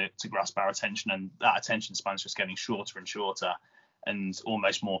be able to grasp our attention, and that attention span's just getting shorter and shorter and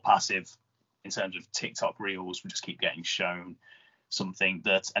almost more passive. In terms of TikTok reels, we just keep getting shown something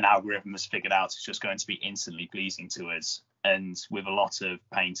that an algorithm has figured out is just going to be instantly pleasing to us. And with a lot of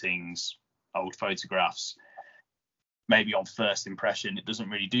paintings, old photographs, maybe on first impression, it doesn't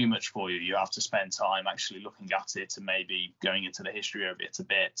really do much for you. You have to spend time actually looking at it and maybe going into the history of it a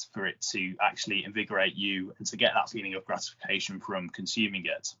bit for it to actually invigorate you and to get that feeling of gratification from consuming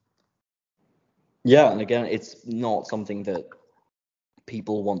it. Yeah, and again, it's not something that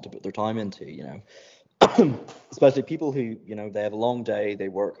people want to put their time into, especially people who, they have a long day, they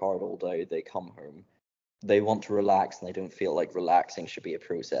work hard all day, they come home, they want to relax, and they don't feel like relaxing should be a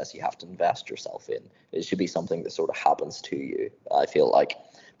process you have to invest yourself in. It should be something that sort of happens to you. I feel like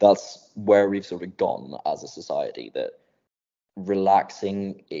that's where we've sort of gone as a society, that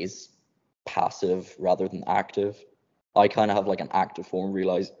relaxing is passive rather than active. I kind of have like an active form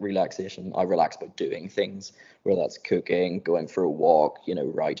relaxation. I relax by doing things, whether that's cooking, going for a walk,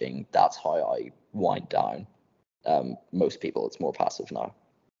 writing. That's how I wind down. Most people, it's more passive now.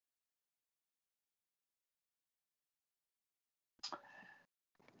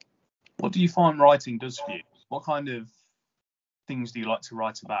 What do you find writing does for you? What kind of things do you like to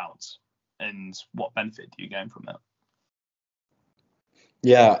write about, and what benefit do you gain from it?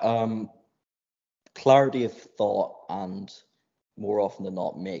 Yeah, clarity of thought, and more often than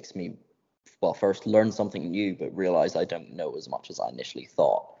not makes me, well, first learn something new, but realize I don't know as much as I initially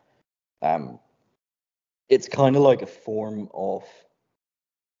thought. It's kind of like a form of,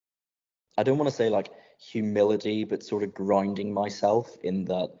 I don't want to say like humility, but sort of grounding myself in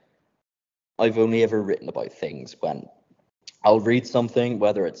that I've only ever written about things when I'll read something,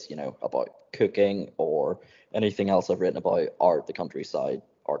 whether it's, about cooking or anything else I've written about art, the countryside,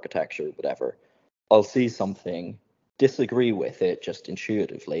 architecture, whatever. I'll see something, disagree with it just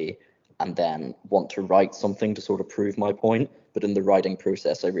intuitively, and then want to write something to sort of prove my point. But in the writing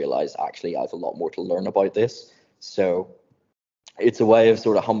process, I realize actually I have a lot more to learn about this. So it's a way of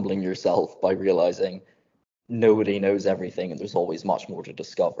sort of humbling yourself by realizing nobody knows everything and there's always much more to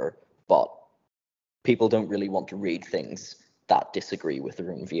discover. But people don't really want to read things that disagree with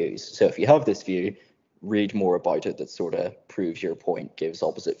their own views. So if you have this view, read more about it that sort of proves your point, gives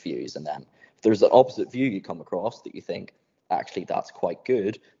opposite views. And then if there's an opposite view you come across that you think, actually, that's quite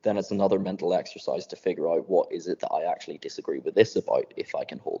good, then it's another mental exercise to figure out what is it that I actually disagree with this about if I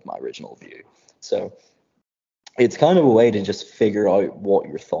can hold my original view. So it's kind of a way to just figure out what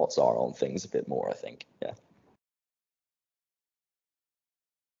your thoughts are on things a bit more, I think. Yeah.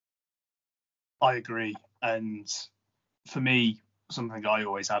 I agree. And for me, something I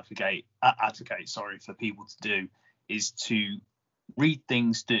always advocate for people to do is to read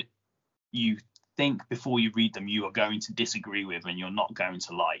things that you think before you read them you are going to disagree with and you're not going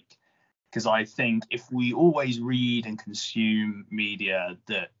to like. Because I think if we always read and consume media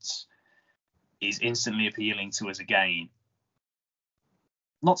that is instantly appealing to us again,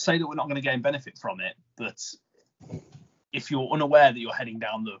 not to say that we're not going to gain benefit from it, but if you're unaware that you're heading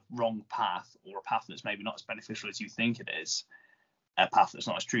down the wrong path, or a path that's maybe not as beneficial as you think it is, a path that's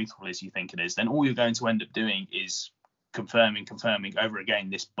not as truthful as you think it is, then all you're going to end up doing is confirming over again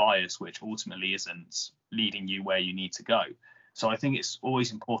this bias, which ultimately isn't leading you where you need to go. So I think it's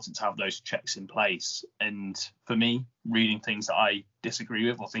always important to have those checks in place. And for me, reading things that I disagree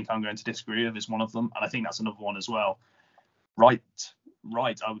with or think I'm going to disagree with is one of them. And I think that's another one as well. Write.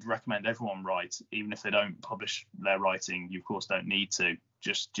 I would recommend everyone write, even if they don't publish their writing. You of course don't need to.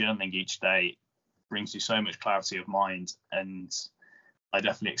 Just journaling each day brings you so much clarity of mind. And I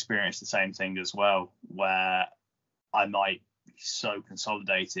definitely experienced the same thing as well, where I might be so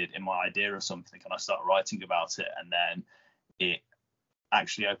consolidated in my idea of something and I start writing about it, and then it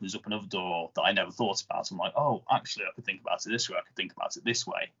actually opens up another door that I never thought about. I'm like, oh, actually, I could think about it this way. I could think about it this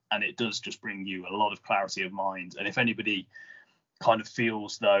way. And it does just bring you a lot of clarity of mind. And if anybody kind of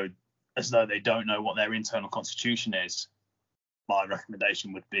feels as though they don't know what their internal constitution is, my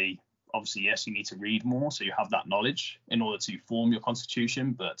recommendation would be, obviously, yes, you need to read more so you have that knowledge in order to form your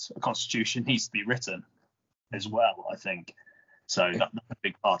constitution, but a constitution needs to be written as well, I think. So that's a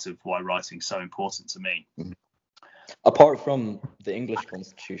big part of why writing is so important to me. Mm-hmm. Apart from the English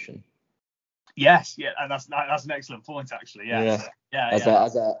constitution. Yes, yeah, and that's an excellent point, actually. Yes. Yeah.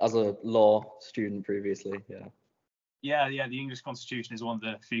 As a law student previously, Yeah, the English constitution is one of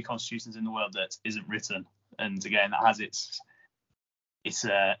the few constitutions in the world that isn't written, and again, that has its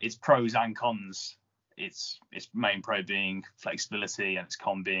pros and cons. Its main pro being flexibility, and its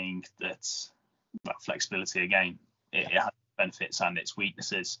con being that flexibility again, it has benefits and its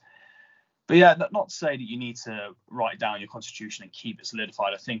weaknesses. But yeah, not to say that you need to write down your constitution and keep it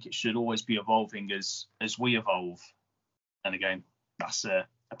solidified. I think it should always be evolving as we evolve. And again, that's a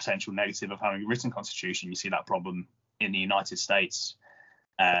potential negative of having a written constitution. You see that problem in the United States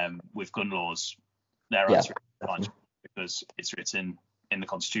with gun laws. They're because it's written in the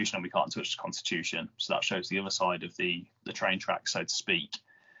Constitution and we can't touch the Constitution. So that shows the other side of the train track, so to speak.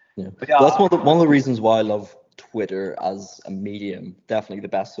 Yeah. Well, that's one of the reasons why I love Twitter as a medium, definitely the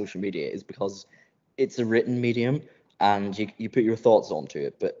best social media, is because it's a written medium and you put your thoughts onto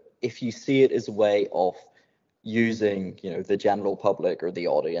it. But if you see it as a way of using, the general public or the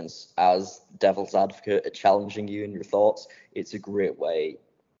audience as devil's advocate at challenging you in your thoughts, it's a great way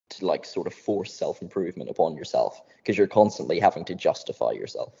to sort of force self-improvement upon yourself, because you're constantly having to justify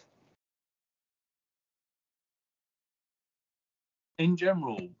yourself. In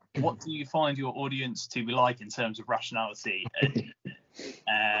general, what do you find your audience to be like in terms of rationality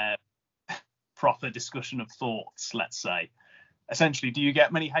and proper discussion of thoughts, let's say? Essentially, do you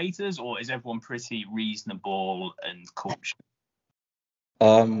get many haters, or is everyone pretty reasonable and cautious?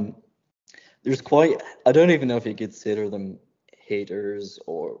 There's I don't even know if you consider them haters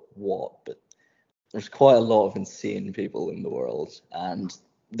or what, but there's quite a lot of insane people in the world, and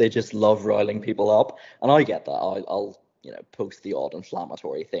they just love riling people up. And I get that. I'll post the odd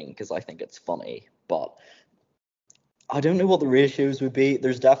inflammatory thing because I think it's funny, but I don't know what the ratios would be.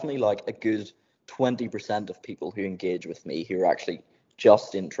 There's definitely a good 20% of people who engage with me who are actually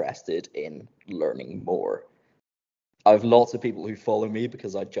just interested in learning more. I have lots of people who follow me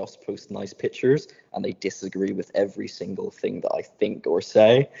because I just post nice pictures and they disagree with every single thing that I think or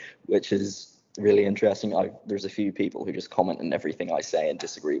say, which is really interesting. There's a few people who just comment on everything I say and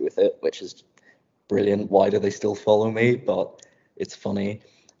disagree with it, which is brilliant. Why do they still follow me? But it's funny.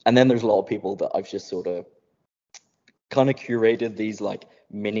 And then there's a lot of people that I've just sort of kind of curated these like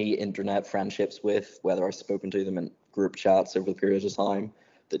mini internet friendships with, whether I've spoken to them in group chats over the period of time,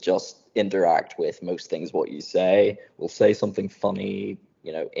 that just interact with most things what you say. Will say something funny,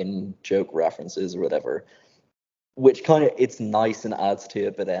 you know, in joke references or whatever, which kind of, it's nice and adds to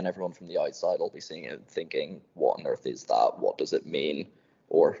it, but then everyone from the outside will be seeing it thinking, what on earth is that? What does it mean?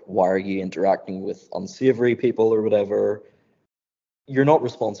 Or why are you interacting with unsavory people or whatever? You're not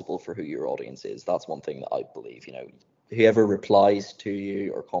responsible for who your audience is. That's one thing that I believe, you know, whoever replies to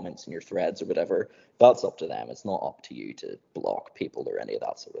you or comments in your threads or whatever, that's up to them. It's not up to you to block people or any of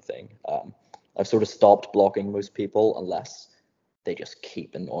that sort of thing. I've sort of stopped blocking most people unless they just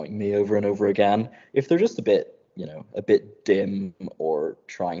keep annoying me over and over again. If they're just a bit, you know, a bit dim or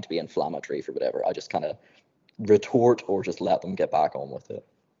trying to be inflammatory for whatever, I just kind of retort or just let them get back on with it.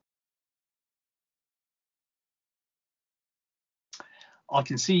 I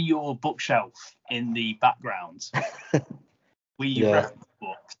can see your bookshelf in the background. We reference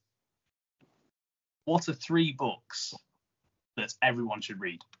books. What are 3 books that everyone should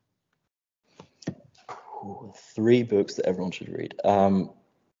read? 3 books that everyone should read.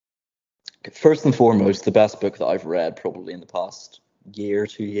 First and foremost, the best book that I've read probably in the past year,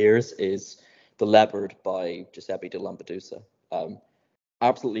 2 years is The Leopard by Giuseppe de Lampedusa.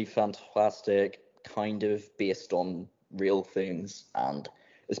 Absolutely fantastic, kind of based on real things, and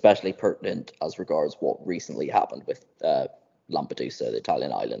especially pertinent as regards what recently happened with Lampedusa, the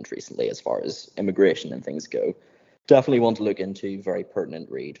Italian island, recently, as far as immigration and things go. Definitely want to look into. Very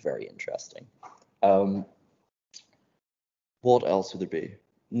pertinent read, very interesting. What else would there be?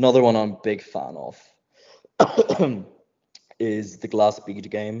 Another one I'm a big fan of is The Glass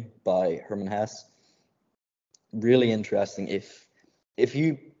Bead Game by Hermann Hesse. Really interesting. If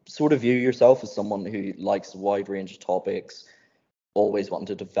you sort of view yourself as someone who likes a wide range of topics, always wanting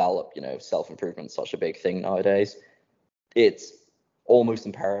to develop, you know, self-improvement, such a big thing nowadays, it's almost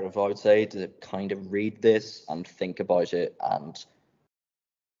imperative, I would say, to kind of read this and think about it and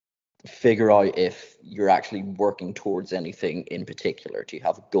figure out if you're actually working towards anything in particular. Do you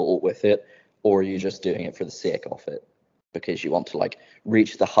have a goal with it, or are you just doing it for the sake of it because you want to like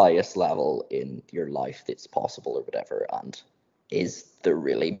reach the highest level in your life that's possible or whatever? And is there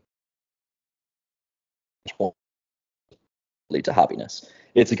really lead to happiness?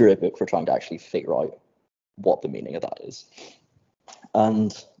 It's a great book for trying to actually figure out what the meaning of that is.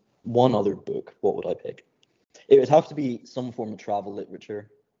 And one other book, what would I pick? It would have to be some form of travel literature,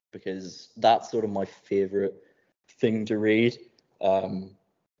 because that's sort of my favorite thing to read. The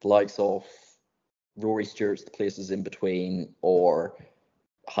likes of Rory Stewart's The Places in Between, or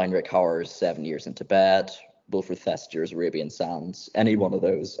Heinrich Hauer's 7 Years in Tibet, Wilfred Thester's Arabian Sands. Any one of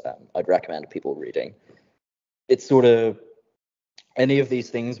those I'd recommend people reading. It's sort of any of these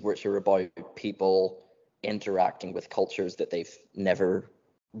things which are about people interacting with cultures that they've never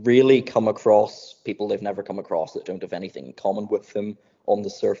really come across, people they've never come across that don't have anything in common with them on the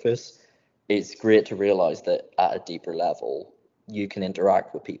surface. It's great to realize that at a deeper level, you can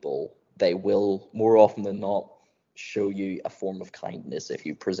interact with people. They will, more often than not, show you a form of kindness if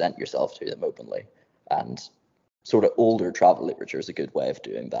you present yourself to them openly. And sort of older travel literature is a good way of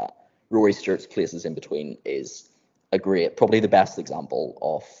doing that. Rory Stewart's Places in Between is a great, probably the best example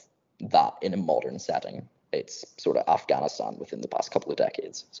of that in a modern setting. It's sort of Afghanistan within the past couple of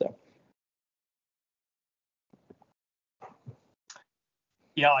decades. So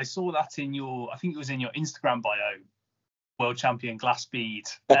yeah, I saw that in your, I think it was in your Instagram bio, world champion glass bead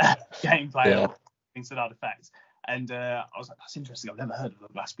gameplay, yeah. things to that effect. And I was like, that's interesting. I've never heard of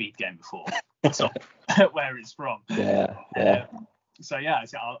a glass bead game before. So where it's from. Yeah. So yeah,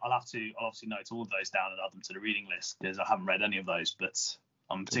 I'll obviously note all of those down and add them to the reading list, because I haven't read any of those, but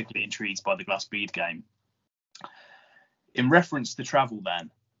I'm particularly intrigued by the glass bead game. In reference to travel, then,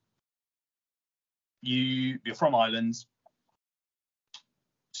 you're from Ireland,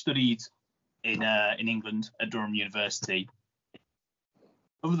 studied in England at Durham University.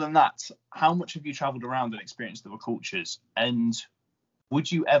 Other than that, how much have you travelled around and experienced other cultures? And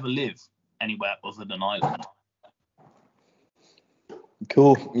would you ever live anywhere other than Ireland?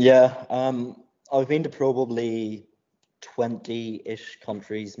 Cool. Yeah. I've been to probably 20-ish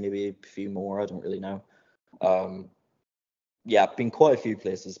countries, maybe a few more. I don't really know. Yeah, been quite a few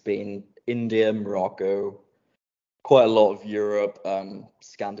places. Been India, Morocco, quite a lot of Europe,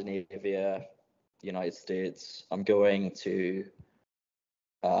 Scandinavia, United States. I'm going to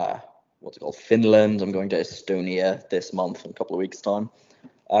Finland. I'm going to Estonia this month in a couple of weeks' time.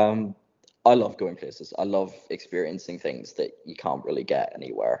 I love going places. I love experiencing things that you can't really get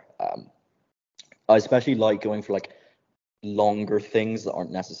anywhere. I especially like going for like longer things that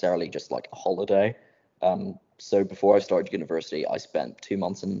aren't necessarily just like a holiday. So before I started university, I spent 2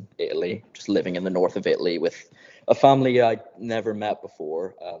 months in Italy, just living in the north of Italy with a family I'd never met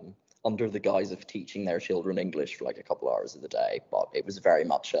before, under the guise of teaching their children English for like a couple hours of the day. But it was very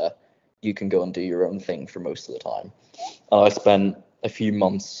much you can go and do your own thing for most of the time. And I spent a few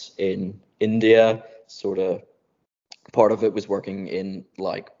months in India, sort of part of it was working in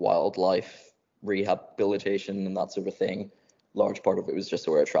like wildlife rehabilitation and that sort of thing. Large part of it was just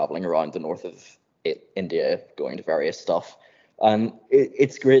sort of traveling around the north of India, going to various stuff. And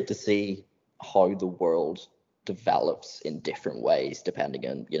it's great to see how the world develops in different ways, depending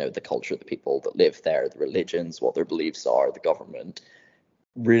on, the culture of the people that live there, the religions, what their beliefs are, the government.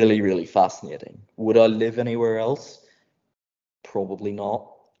 Really, really fascinating. Would I live anywhere else? Probably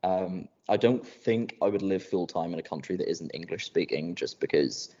not. I don't think I would live full time in a country that isn't English speaking, just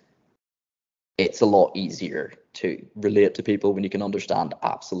because it's a lot easier to relate to people when you can understand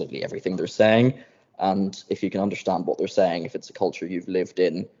absolutely everything they're saying. And if you can understand what they're saying, if it's a culture you've lived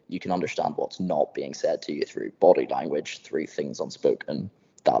in, you can understand what's not being said to you through body language, through things unspoken,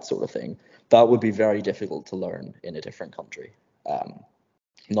 that sort of thing. That would be very difficult to learn in a different country.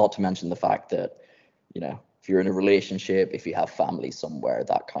 Not to mention the fact that, if you're in a relationship, if you have family somewhere,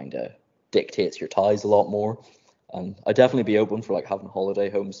 that kind of dictates your ties a lot more. And I'd definitely be open for like having a holiday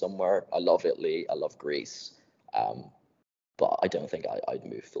home somewhere. I love Italy, I love Greece, but I don't think I'd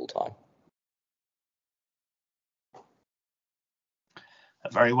move full time.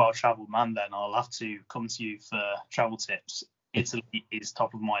 A very well-travelled man then. I'll have to come to you for travel tips. Italy is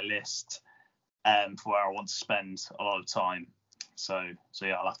top of my list for where I want to spend a lot of time. So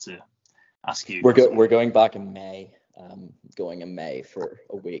yeah, I'll have to ask you. We're going back in May. Going in May for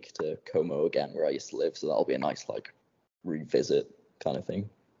a week to Como again, where I used to live. So that'll be a nice like revisit kind of thing.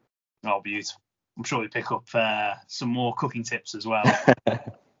 Oh, beautiful. I'm sure we pick up some more cooking tips as well.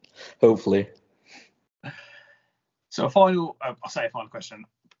 Hopefully. So a final question.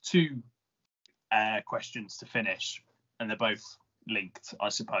 Two questions to finish, and they're both linked, I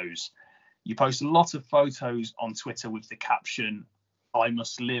suppose. You post a lot of photos on Twitter with the caption, "I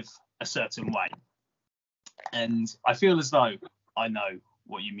must live a certain way." And I feel as though I know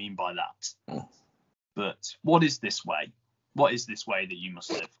what you mean by that. But what is this way? What is this way that you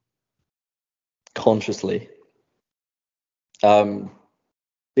must live? Consciously.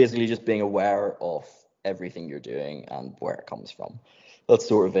 Basically just being aware of everything you're doing and where it comes from. That's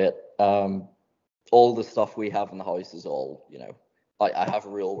sort of it. All the stuff we have in the house is all, I have a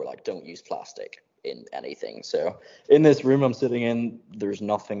rule where like don't use plastic in anything. So in this room I'm sitting in, there's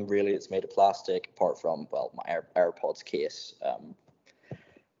nothing really that's made of plastic apart from, well, my AirPods case.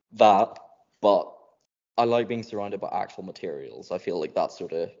 But I like being surrounded by actual materials. I feel like that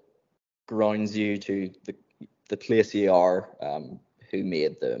sort of grounds you to the place you are, who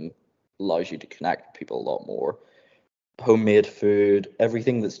made them, allows you to connect with people a lot more. Homemade food,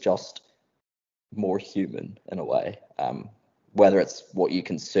 everything that's just more human in a way. Whether it's what you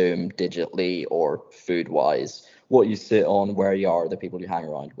consume digitally or food-wise, what you sit on, where you are, the people you hang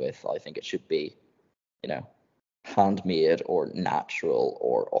around with, I think it should be, handmade or natural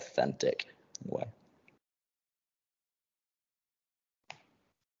or authentic in a way.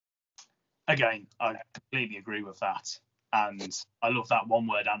 Again, I completely agree with that. And I love that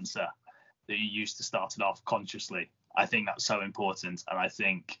one-word answer that you used to start it off, consciously. I think that's so important. And I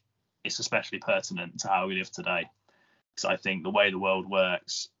think it's especially pertinent to how we live today. Because I think the way the world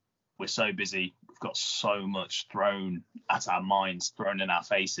works, we're so busy, we've got so much thrown at our minds, thrown in our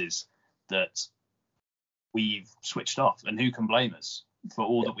faces, that we've switched off. And who can blame us for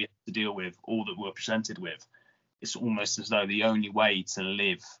all that we have to deal with, all that we're presented with? It's almost as though the only way to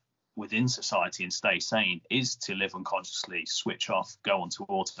live within society and stay sane is to live unconsciously, switch off, go onto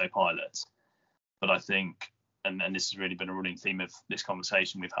autopilot. But I think, and this has really been a running theme of this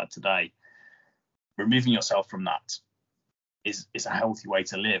conversation we've had today, removing yourself from that is a healthy way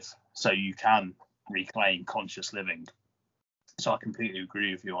to live, so you can reclaim conscious living. So I completely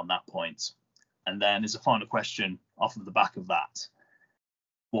agree with you on that point. And then as a final question off of the back of that,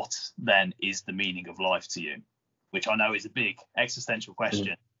 what then is the meaning of life to you? Which I know is a big existential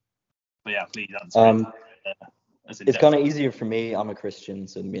question. But yeah, please answer it. It's kind of easier for me. I'm a Christian,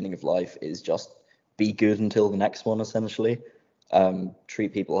 so the meaning of life is just be good until the next one, essentially.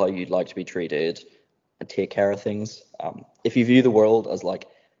 Treat people how you'd like to be treated and take care of things. If you view the world as like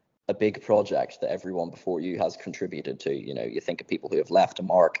a big project that everyone before you has contributed to, you think of people who have left a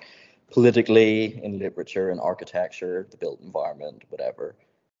mark politically, in literature, in architecture, the built environment, whatever.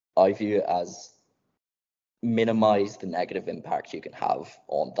 I view it as minimize the negative impact you can have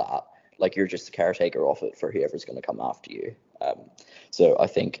on that. like you're just the caretaker of it for whoever's going to come after you. So I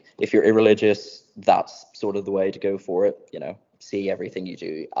think if you're irreligious, that's sort of the way to go for it. You know, see everything you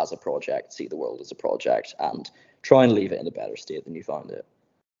do as a project, see the world as a project, and try and leave it in a better state than you found it.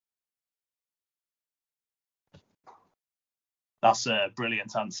 That's a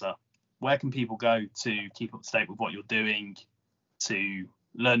brilliant answer. Where can people go to keep up to date with what you're doing, to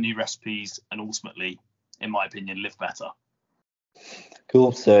learn new recipes, and ultimately, in my opinion, live better?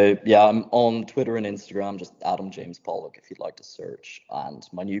 Cool. So yeah, I'm on Twitter and Instagram, just Adam James Pollock if you'd like to search. And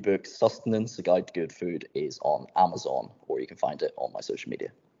my new book, Sustenance, A Guide to Good Food, is on Amazon, or you can find it on my social media.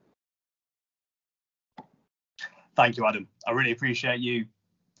 Thank you, Adam. I really appreciate you.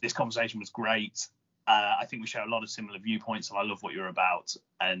 This conversation was great. I think we share a lot of similar viewpoints, and I love what you're about.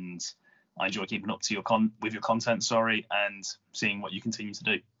 And I enjoy keeping up to your content, and seeing what you continue to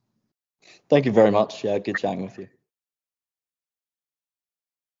do. Thank you very much. Yeah, good chatting with you.